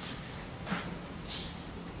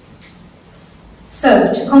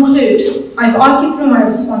 So, to conclude, I've argued through my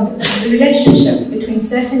respondents that the relationship between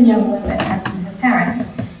certain young women and her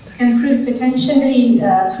parents can prove potentially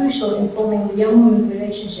crucial in forming the young woman's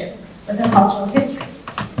relationship with her cultural histories.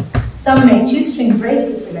 Some may choose to embrace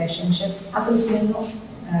this relationship, others may not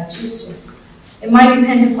choose to. It might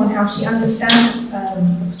depend upon how she understands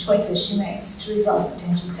the choices she makes to resolve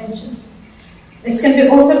potential tensions. This can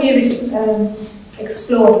also be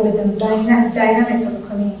explored within the dynamics of a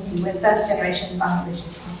community where first-generation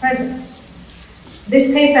Bangladeshis are present.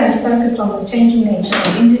 This paper has focused on the changing nature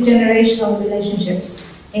of intergenerational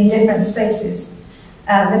relationships in different spaces,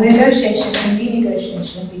 the negotiation and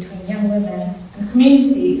renegotiation between young women and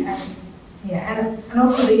community, and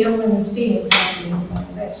also the young women's feelings in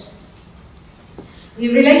Bangladesh. The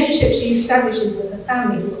relationship she establishes with her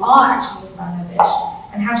family, who are actually in Bangladesh,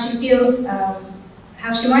 and how she feels,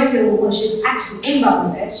 how she might feel when she's actually in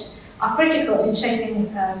Bangladesh, are critical in shaping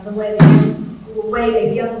the way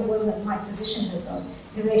a young woman might position herself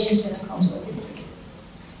in relation to her cultural histories.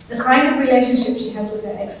 The kind of relationship she has with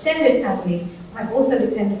her extended family might also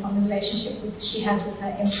depend upon the relationship she has with her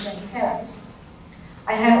immigrant parents.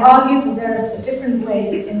 I have argued that there are different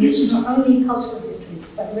ways in which not only cultural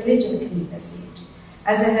histories, but religion can be perceived,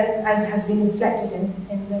 as has been reflected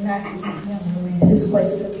in the narratives of young women whose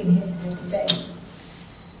voices have been hinted today.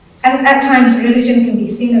 At times, religion can be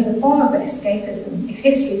seen as a form of escapism if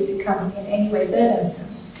histories become in any way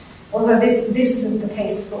burdensome, although this isn't the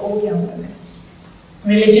case for all young women.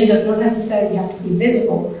 Religion does not necessarily have to be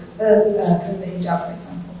visible through the hijab, for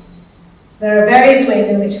example. There are various ways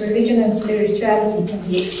in which religion and spirituality can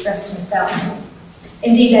be expressed and felt.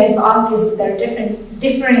 Indeed, I've argued that there are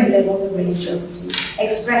differing levels of religiosity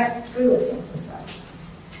expressed through a sense of self.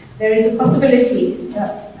 There is a possibility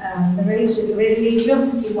that the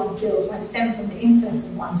religiosity one feels might stem from the influence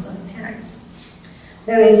of one's own parents.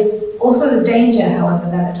 There is also the danger, however,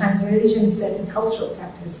 that at times religion and certain cultural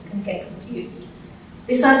practice can get confused.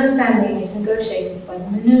 This understanding is negotiated by the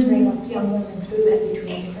maneuvering of young women through and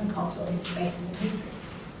between different cultural spaces and histories.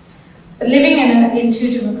 But living in two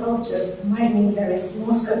different cultures might mean there is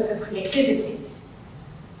more scope for creativity,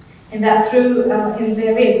 in that through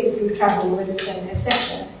travel, religion,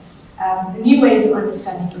 etc., new ways of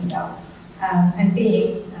understanding yourself and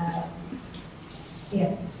being,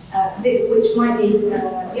 which might lead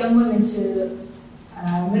young women to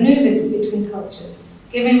maneuver between cultures,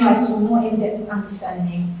 giving rise to a more in-depth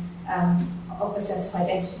understanding of a sense of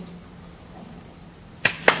identity.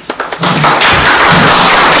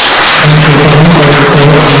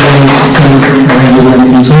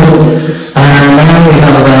 And now we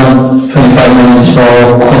have about 25 minutes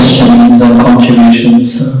for questions and contributions.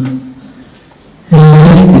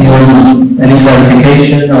 Anyone, any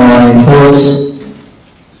clarification or any thoughts?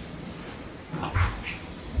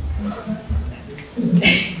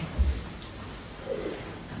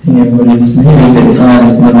 I think everybody's maybe a bit tired,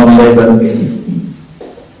 it's been a long day, but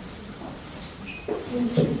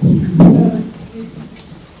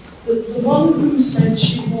the one who said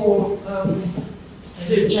she wore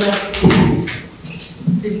hijab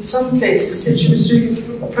in some places said she was doing it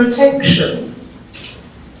for protection,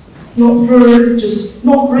 not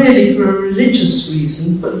really for a religious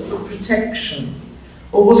reason, but for protection.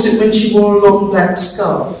 Or was it when she wore a long black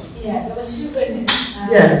scarf? Yeah, there were two women.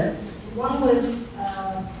 One was a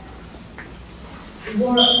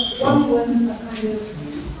kind of.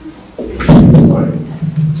 Sorry.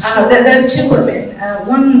 There were two women.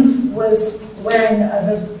 One was wearing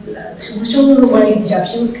she was wearing hijab.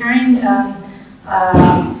 She was carrying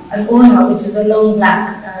an orna, which is a long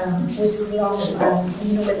black, which is long,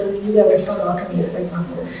 whether you wear with solar kameez, for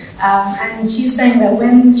example. And she's saying that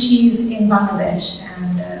when she's in Bangladesh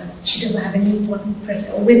and she doesn't have anyone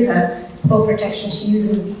with her for protection. She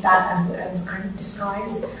uses that as kind of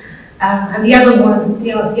disguise. And the other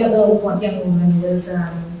young woman was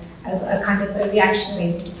as a kind of a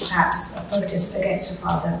reactionary, perhaps a protest against her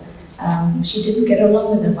father. She didn't get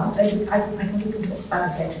along with her father. I can talk about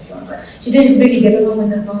this later if you want, but she didn't really get along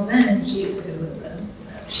with her father, and she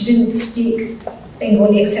didn't speak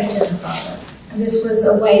Bengali except to her father. And this was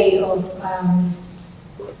a way of,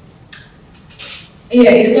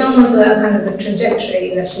 Islam was a kind of a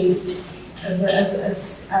trajectory that she, as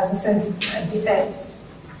a sense of defense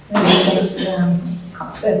against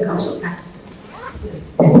certain cultural practices.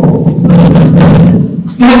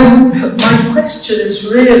 My question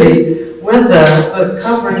is really whether the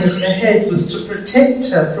covering of the head was to protect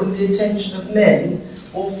her from the attention of men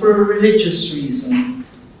or for a religious reason.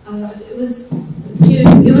 It was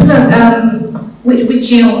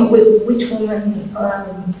which woman?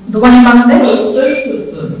 The one in Bangladesh? Both of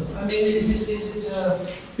them. I mean, is it a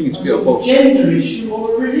gender issue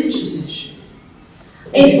or a religious issue?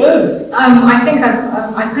 Both. I think I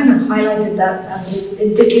kind of highlighted that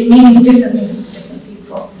it means different things to different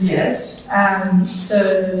people. Yes.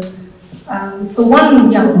 For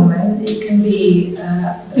one young woman, it can be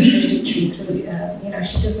a trajectory through,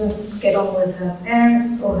 she doesn't get on with her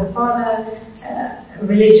parents or her father.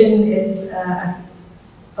 Religion is a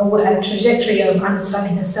trajectory of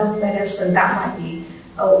understanding herself better, so that might be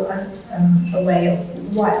a way of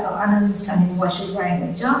understanding why she's wearing a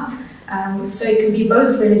hijab. So it can be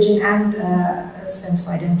both religion and a sense of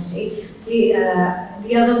identity.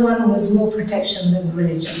 The other one was more protection than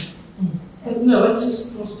religion. No, I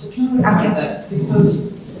just wanted to clarify that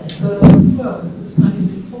because, it's kind of important,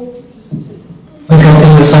 isn't it? Okay, I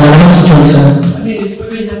think there's someone else trying to... I mean, if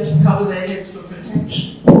women have to cover their heads for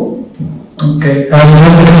protection. Okay, would you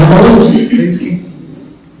like to come forward, please?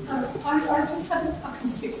 I just had I can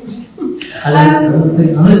speak from here.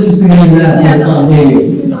 Unless you're speaking that, I can't hear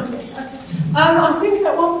you. I think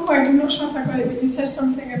at one point, I'm not sure if I got it, but you said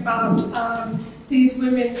something about these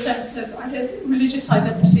women's sense of religious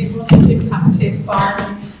identity wasn't impacted by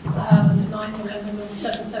the 9/11 and the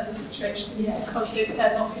 7/7 situation because they're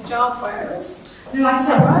not hijab wearers. No, I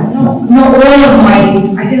said not all of my.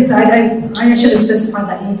 I didn't say. I should have specified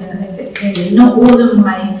that in a bit clearly. Not all of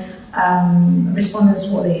my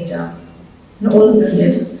respondents wore the hijab. Not all of them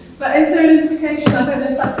did. But is there an implication? I don't know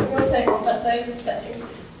if that's what you're saying or that they were saying,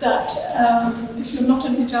 that if you're not a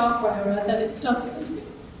hijab wearer, then it doesn't.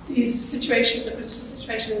 These situations, political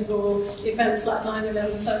situations, or events like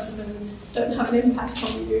 9/11, 7/7, don't have an impact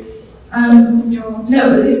on you. No,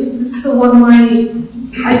 this is the one.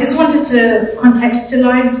 I just wanted to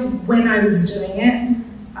contextualize when I was doing it,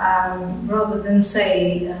 rather than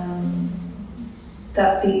say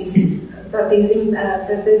that these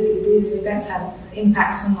events have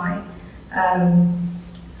impacts on my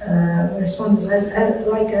respondents.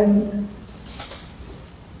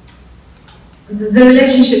 The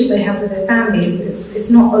relationships they have with their families, it's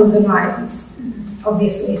not overnight,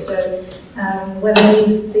 obviously, so whether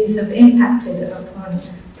these have impacted upon,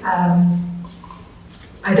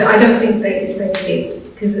 I don't think they did,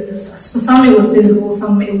 because for some it was visible,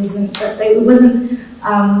 some it wasn't, but it wasn't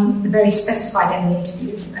very specified in the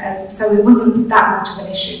interviews, so it wasn't that much of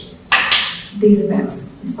an issue, these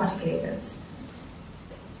events, these particular events.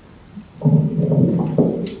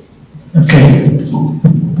 Okay.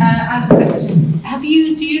 I have a question.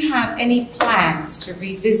 Do you have any plans to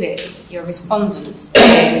revisit your respondents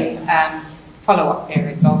in follow-up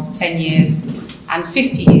periods of 10 years and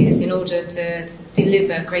 50 years in order to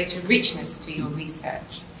deliver greater richness to your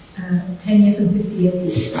research? 10 years and 50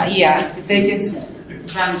 years? Yeah, they're just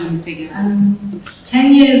random figures.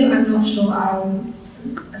 10 years, I'm not sure.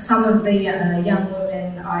 Some of the young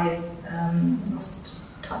women I lost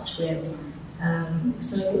touch with.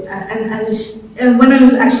 And when I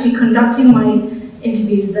was actually conducting my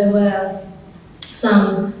interviews, there were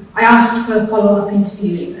some, I asked for follow-up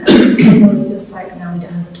interviews, and someone was just like, no, we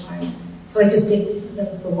don't have the time. So I just did them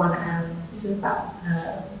for 1 hour. It was about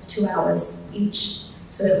 2 hours each,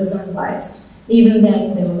 so it was unbiased. Even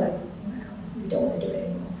then, they were like, no, we don't want to do it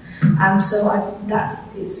anymore. That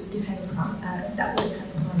is dependent on, that would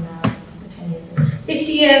depend on the 10 years.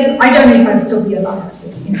 50 years, I don't know if I'd still be alive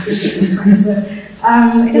in 50 years' time, so.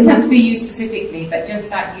 It doesn't have to be you specifically, but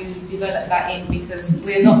just that you develop that in, because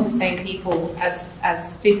we're not the same people as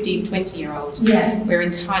 15, 20-year-olds. Yeah. We're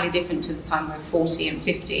entirely different to the time we're 40 and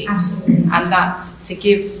 50. Absolutely. And that, to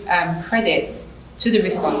give credit to the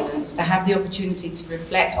respondents, to have the opportunity to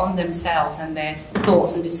reflect on themselves and their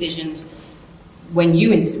thoughts and decisions when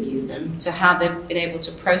you interview them, to how they've been able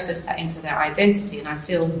to process that into their identity. And I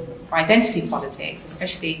feel for identity politics,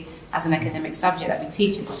 especially as an academic subject that we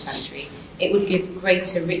teach in this country, it would give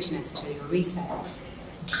greater richness to your research.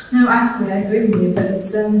 No, absolutely, I agree with you. But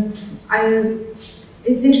it's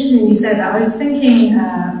interesting you said that. I was thinking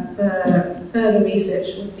for further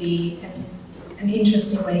research would be an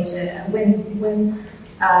interesting way to, when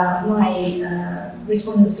my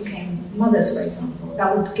respondents became mothers, for example,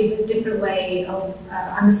 that would give a different way of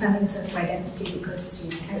understanding a sense of identity, because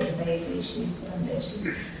she's carried a baby, you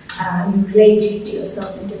relate to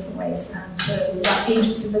yourself in different ways. So that'd be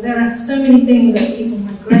interesting. But there are so many things that people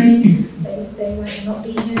migrate, they might not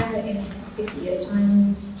be here in 50 years'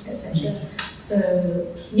 time, etc. So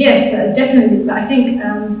yes, definitely. I think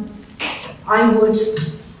I would.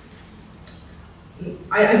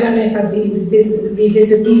 I don't know if I'd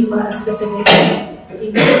revisit these specific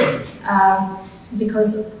people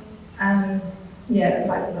because yeah,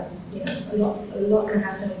 a lot can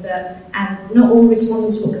happen, and not all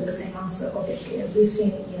respondents will get the same answer, obviously, as we've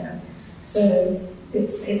seen, So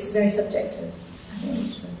it's very subjective, I think.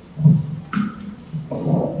 So.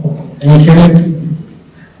 Thank you.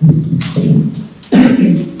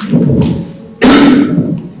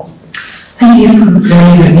 Thank you for a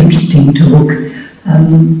very, very interesting talk.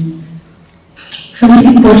 For me,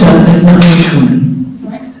 it brought up as an Irish woman.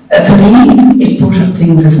 Sorry? For me, it brought up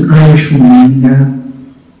things as an Irish woman. I mean,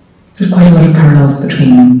 there's quite a lot of parallels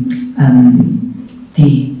between the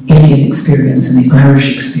Indian experience and the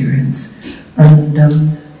Irish experience. And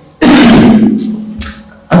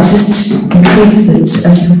I was just intrigued that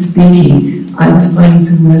as you were speaking, I was finding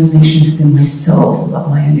some resonations within myself about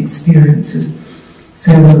my own experiences.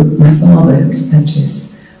 So my father, who spent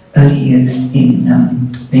his early years in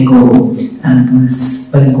Bengal and was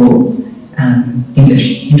bilingual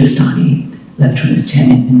English, Hindustani, left when he was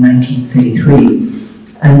 10 in 1933.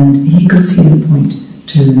 And he could see the point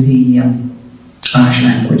to the Irish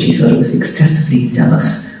language. He thought it was excessively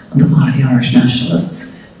zealous on the part of the Irish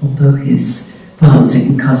nationalists. Although his father's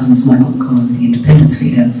second cousin was Michael Collins, the independence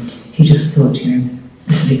leader, he just thought,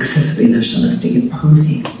 this is excessively nationalistic,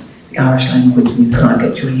 imposing the Irish language, and you can't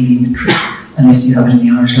get your leaving the trick unless you have it in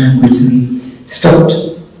the Irish language. So he stopped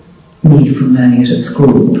me from learning it at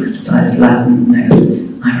school. I decided Latin, no,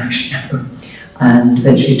 Irish, no. And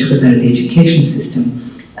eventually took us out of the education system.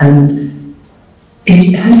 And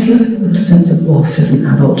it has left me with a sense of loss as an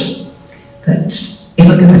adult, that if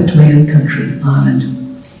I go back to my own country, Ireland,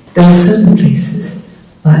 there are certain places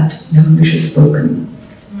that no English is spoken.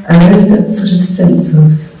 And there is that sort of sense of,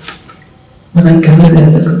 when I go there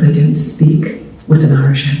because I don't speak with an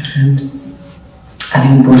Irish accent,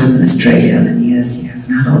 having been brought up in Australia and then years as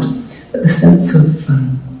an adult, but the sense of,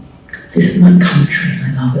 this is my country and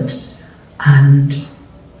I love it. And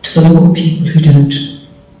to the local people who didn't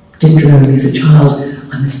know me as a child,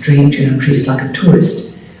 I'm a stranger and I'm treated like a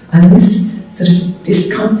tourist. And this sort of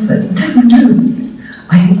discomfort, no,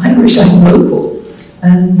 I'm Irish, I'm local.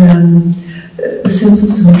 And the sense of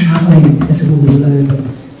someone travelling as a woman alone,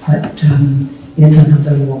 but sometimes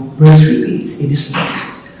I wore rosary beads in Italy,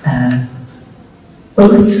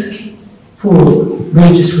 both for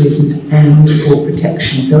religious reasons and for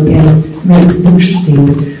protection. So again, for me it's interesting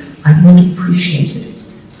that I've not appreciated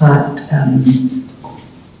that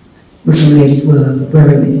Muslim ladies were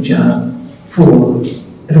wearing the hijab for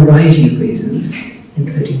a variety of reasons,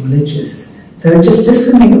 including religious. So just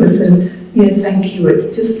something that was sort of, thank you. It's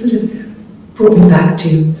just sort of brought me back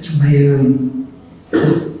to sort of my own sort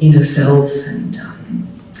of inner self, and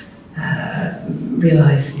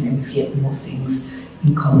realise, we've yet more things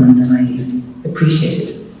in common than I'd even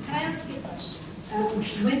appreciated. Can I ask you a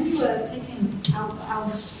question? When you were taken out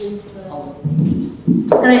of school for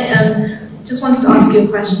I just wanted to ask you a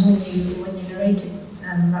question when you narrated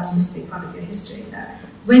that specific part of your history. That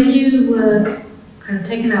when you were kind of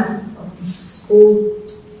taken out of school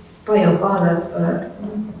by your father,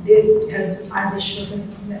 as Irish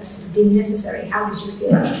wasn't deemed necessary, how did you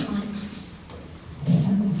feel at the time?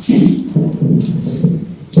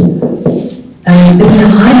 It was a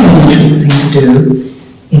highly unusual thing to do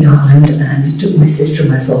in Ireland, and it took my sister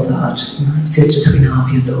and myself out. My sister's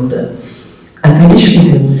 3.5 years older. And so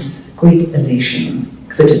initially there was great elation,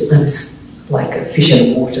 because I was like a fish out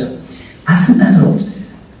of water. As an adult,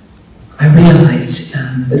 I realised,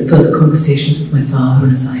 with further conversations with my father,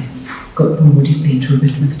 and as I got more deeply into a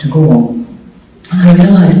bit with Tagore, I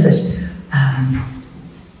realised that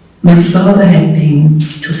my father had been,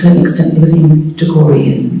 to a certain extent, living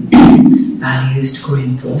Tagorean values,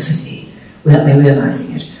 Tagorean philosophy, without me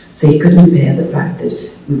realising it. So he couldn't bear the fact that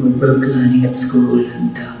we were rote learning at school,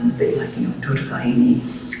 and a bit like, Toto Kahini,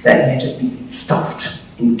 that we had just been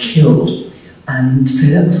stuffed and killed. And so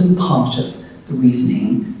that was all part of the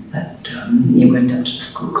reasoning that he went up to the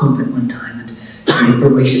school convent one time and he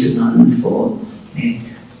berated the nuns for, the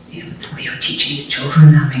way you're teaching these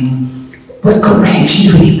children. I mean, what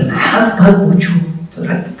comprehension do any of them have about what you're sort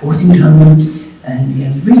of like forcing down them? And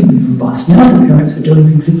really, really robust. Now the parents were doing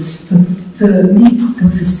things. For me, there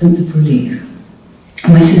was a sense of relief.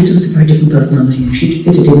 And my sister was a very different personality. She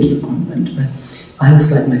fitted into the convent, but I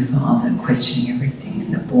was like my father, questioning everything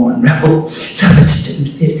and a born rebel, so I just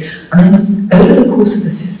didn't fit. And then over the course of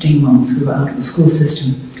the 15 months we were out of the school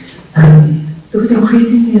system, there was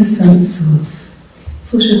increasingly a sense of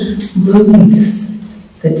sort of loneliness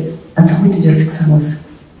that until we did our 6 hours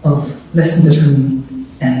of lessons at home,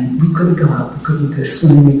 and we couldn't go out, we couldn't go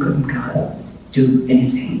swimming, we couldn't go out, do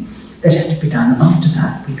anything. That had to be done. After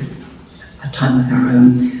that, we could, our time was our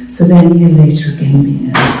own. So then a year later, again being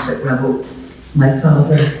an absolute rebel, my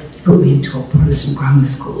father put me into a Protestant grammar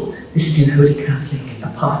school. This is in Holy Catholic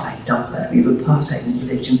apartheid, Dublin. We have apartheid in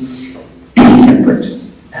religion, separate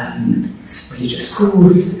religious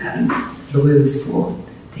schools, lawyers for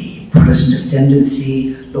the Protestant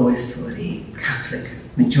ascendancy, lawyers for the Catholic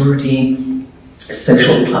majority,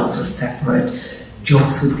 social clubs were separate,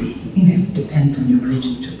 jobs would be, depend on your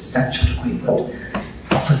religion to a substantial degree, but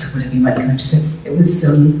office or whatever you might go into. So it was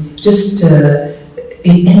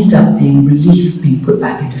it ended up being relief being put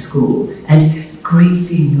back into school, and a great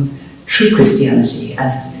feeling of true Christianity,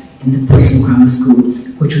 as in the Protestant grammar school,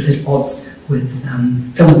 which was at odds with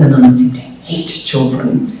some of the nuns seemed to hate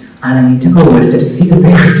children, and I mean, to go with it, to feel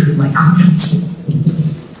buried with my convent.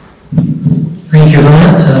 Thank you for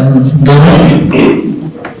that. Donna?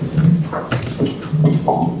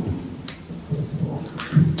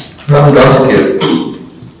 I would ask you,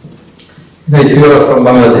 if you are from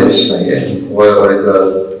Bangladesh, where a girl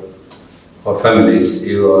or families,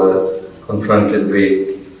 you are confronted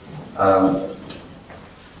with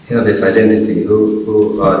this identity,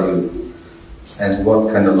 who are you, and what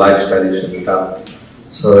kind of lifestyle you should adopt.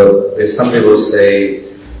 So there's some people say,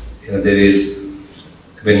 there is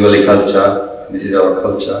the Bengali culture, and this is our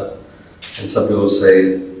culture, and some people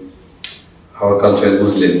say our culture is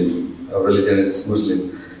Muslim, our religion is Muslim,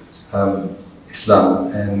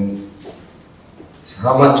 Islam, and so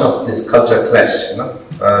how much of this culture clash,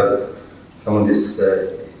 some of this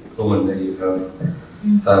woman that you have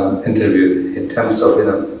interviewed, in terms of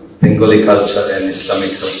Bengali culture and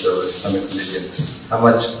Islamic culture or Islamic religion, how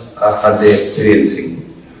much are they experiencing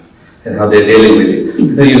and how they're dealing with it?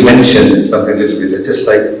 You mentioned something a little bit, just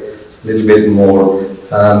like a little bit more,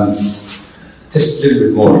 just a little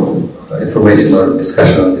bit more information or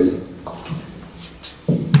discussion on this.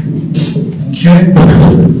 Thank you.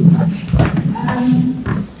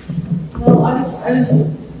 Well, I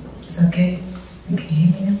was. It's okay. You can hear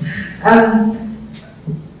me now.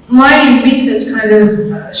 My research kind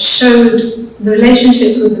of showed the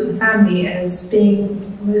relationships within the family as being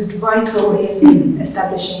most vital in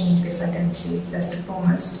establishing this identity, first and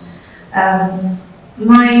foremost.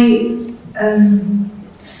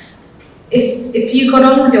 If you got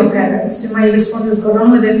on with your parents, my respondents got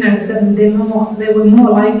on with their parents, then they were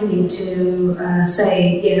more likely to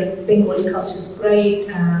say, yeah, Bengali culture is great,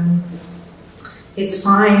 it's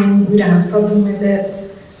fine, we don't have a problem with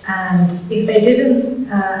it. And if they didn't,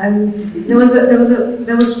 and there was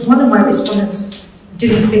one of my respondents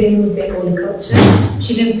didn't fit in with Bengali culture.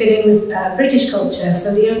 She didn't fit in with British culture.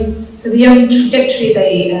 So the only trajectory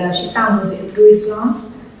she found was through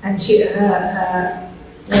Islam, and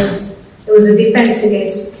it was a defense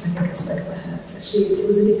against. I think I spoke about her. It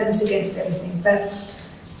was a defense against everything. But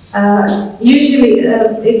usually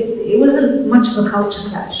it wasn't much of a culture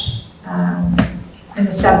clash in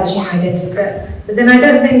establishing identity. But then I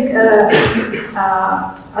don't think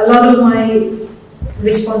a lot of my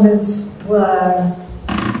respondents were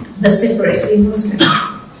vociferously Muslim.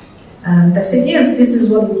 They said, yes, this is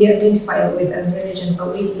what we identify with as religion,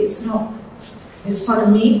 but it's not. It's part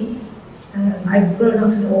of me. I've grown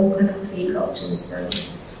up in all kind of 3 cultures, so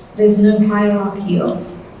there's no hierarchy of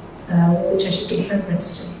which I should give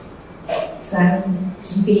preference to. So it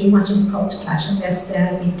hasn't been much of a culture clash unless there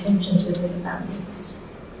have been tensions within the family.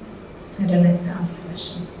 I don't know if that answers the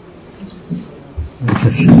question.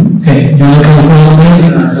 Okay, do you want to come forward, please?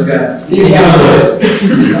 No, it's okay.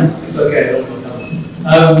 It's okay,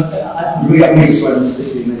 I'm really sweating for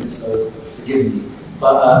 15 minutes, so forgive me.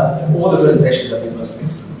 But all the presentations have been most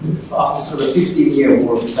excellent. But after sort of a 15-year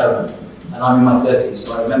war of terror, and I'm in my 30s,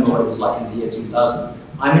 so I remember what it was like in the year 2000,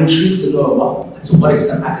 I'm intrigued to know to what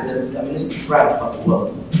extent academically, let's be frank about the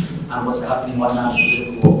world and what's happening right now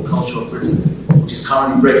in the political culture of Britain, which is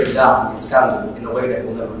currently breaking down in scandal in a way that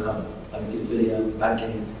will never recover. Like pedophilia,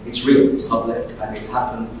 banking, it's real, it's public, and it's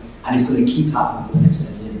happened, and it's going to keep happening for the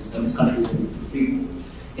next 10 years. years, and this country is in free fall.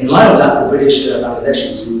 In light of that, for British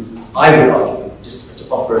Bangladeshis, who I would argue, just to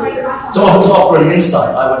offer an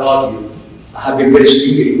insight, I would argue, have been British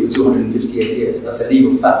legally for 258 years. That's a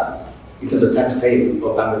legal fact in terms of taxpaying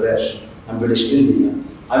for Bangladesh and British India.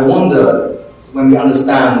 I wonder, when we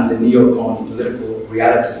understand the neocon political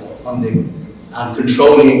reality of funding and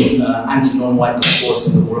controlling anti-non-white discourse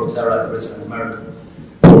in the war of terror in Britain and America,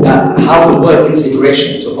 that how the word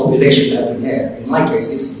integration to a population that had been here, in my case,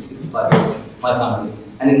 60, 65 years, my family,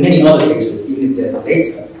 and in many other cases, even if they're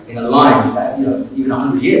later, in a line that, even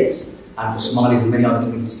 100 years, and for Somalis and many other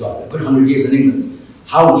communities too, a good 100 years in England,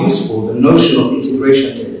 how useful the notion of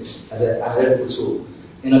integration is as an analytical tool.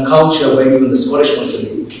 In a culture where even the Scottish want to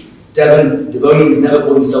leave, Devonians never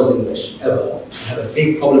call themselves English, ever, and have a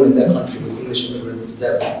big problem in their country with English immigrants into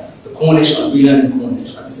Devon. The Cornish are relearning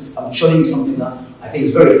Cornish. I'm showing you something that I think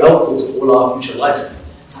is very helpful to all our future lives,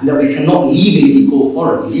 and that we cannot legally be called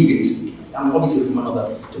foreign, legally speaking. Obviously from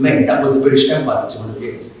another domain. That was the British Empire for 200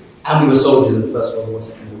 years. And we were soldiers in the First World War,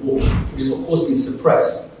 Second World War, which has of course been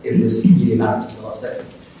suppressed in this media narrative for the last decade.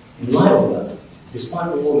 In light of that,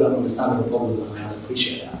 despite all the understandable problems, and I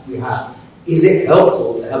appreciate that, we have, is it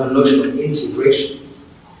helpful to have a notion of integration?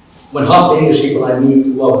 When half the English people I meet,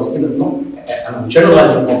 who I was, and I'm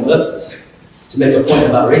generalizing on purpose to make a point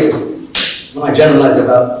about racism, when I generalize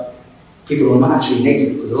about people who are not actually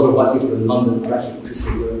native, because a lot of white people in London are actually from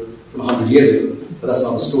Eastern Europe from 100 years ago, but that's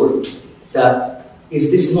another story. That is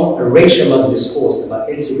this not a racialized discourse about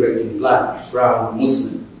integrating black, brown,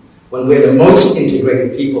 Muslim, when we're the most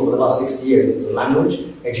integrated people for the last 60 years in terms of language,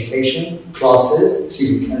 education, classes,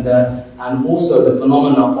 and also the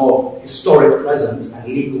phenomena of historic presence and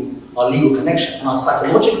our legal connection and our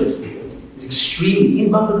psychological experience is extremely,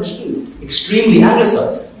 in Bangladesh too, extremely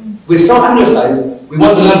anglicized. We're so anglicized, we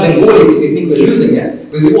want to learn Bengali because we think we're losing it,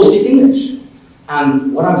 because we all speak English.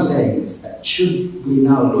 And what I'm saying is that should we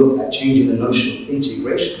now look at changing the notion of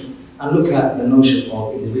integration and look at the notion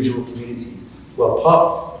of individual communities who are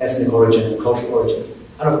part ethnic origin and cultural origin,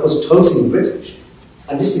 and of course totally British.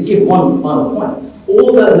 And just to give one final point,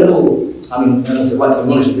 all the little, the right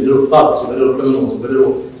terminology, the little thugs, or the little criminals, or the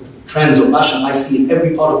little trends or fashion I see in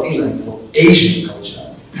every part of England, or Asian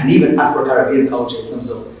culture, and even Afro-Caribbean culture in terms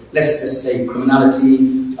of, let's say,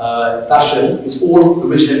 criminality, fashion, is all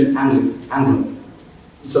originally Anglo.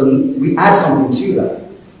 So we add something to that.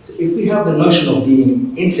 So if we have the notion of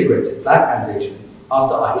being integrated, black and Asian,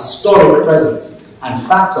 after our historic presence and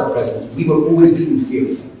factor presence, we will always be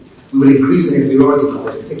inferior. We will increase in inferiority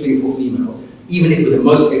complex, particularly for females, even if we're the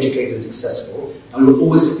most educated and successful, and we will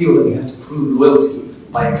always feel that we have to prove loyalty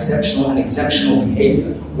by exceptional and exemptional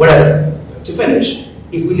behavior. Whereas, to finish,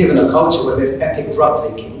 if we live in a culture where there's epic drug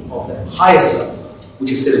taking of the highest level,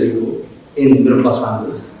 which is still illegal in middle-class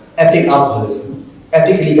families, epic alcoholism,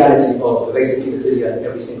 epic illegality of pervasive pedophilia in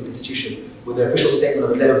every single institution, with the official statement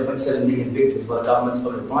of 11.7 million victims by the government's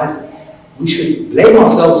own advisor, we should blame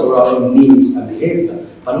ourselves for our own needs and behavior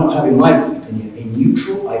by not having, in my opinion, a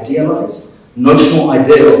neutral, idealized, notional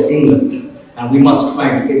idea of England, and we must try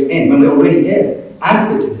and fit in when we're already here and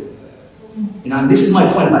fit in. And this is my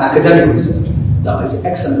point about academic research. That is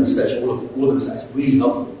excellent research, all the research is really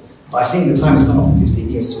helpful. But I think the time has come after 15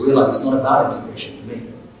 years to realize it's not about integration for me.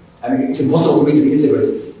 It's impossible for me to be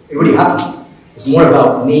integrated. It already happened. It's more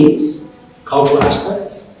about needs, cultural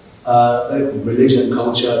aspects, religion,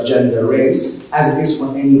 culture, gender, race, as it is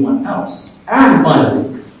for anyone else. And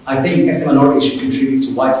finally, I think ethnic minorities should contribute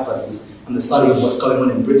to white studies and the study of what's going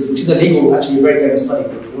on in Britain, which is a legal, actually a very famous study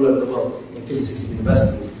all over the world in 50, 60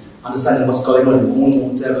 universities, understanding what's going on in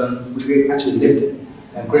Cornwall, Devon, which we actually lived in,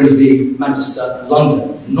 and Grimsby, Manchester,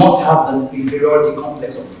 London, not have an inferiority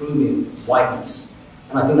complex of proving whiteness.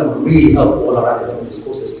 And I think that would really help all our academic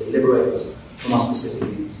discourses to liberate us from our specific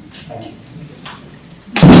needs. Thank you.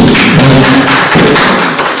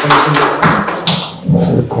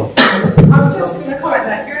 I'm just going to comment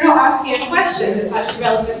that you're not asking a question that's actually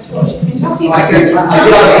relevant to what she's been talking about.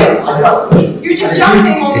 You're just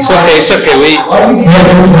jumping on. It's okay, it's okay.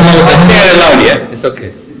 Say it aloud, yeah? It's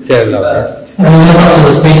okay. Say it aloud, yeah? It's up to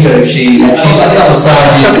the speaker if she's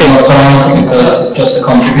deciding not to answer because it's just a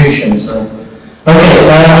contribution. So, okay.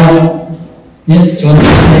 Yes, do you want to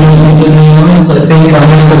say anything to me? I think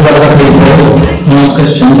unless there's other people who ask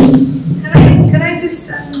questions. Can I just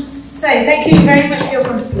say thank you very much for your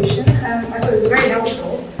contribution. I thought it was very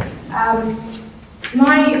helpful.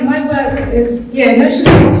 My work is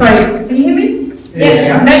notions. Sorry, can you hear me? Yes.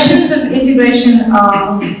 Notions of integration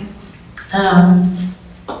are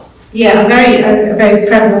very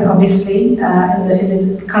prevalent, obviously, in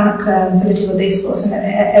the current political discourse and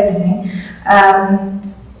everything.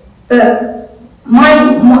 But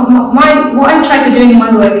what I try to do in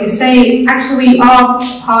my work is say, actually, we are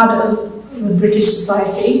part of the British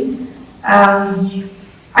society.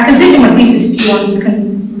 I can send you my thesis if you want.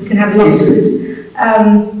 We can have a look at this.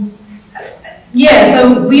 Yeah,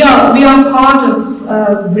 so we are part of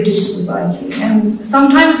the British society, and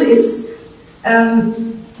sometimes it's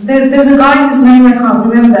there's a guy whose name I can't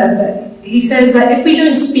remember, but he says that if we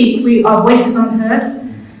don't speak, our voices aren't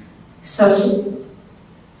heard. So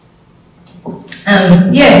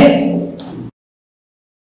yeah.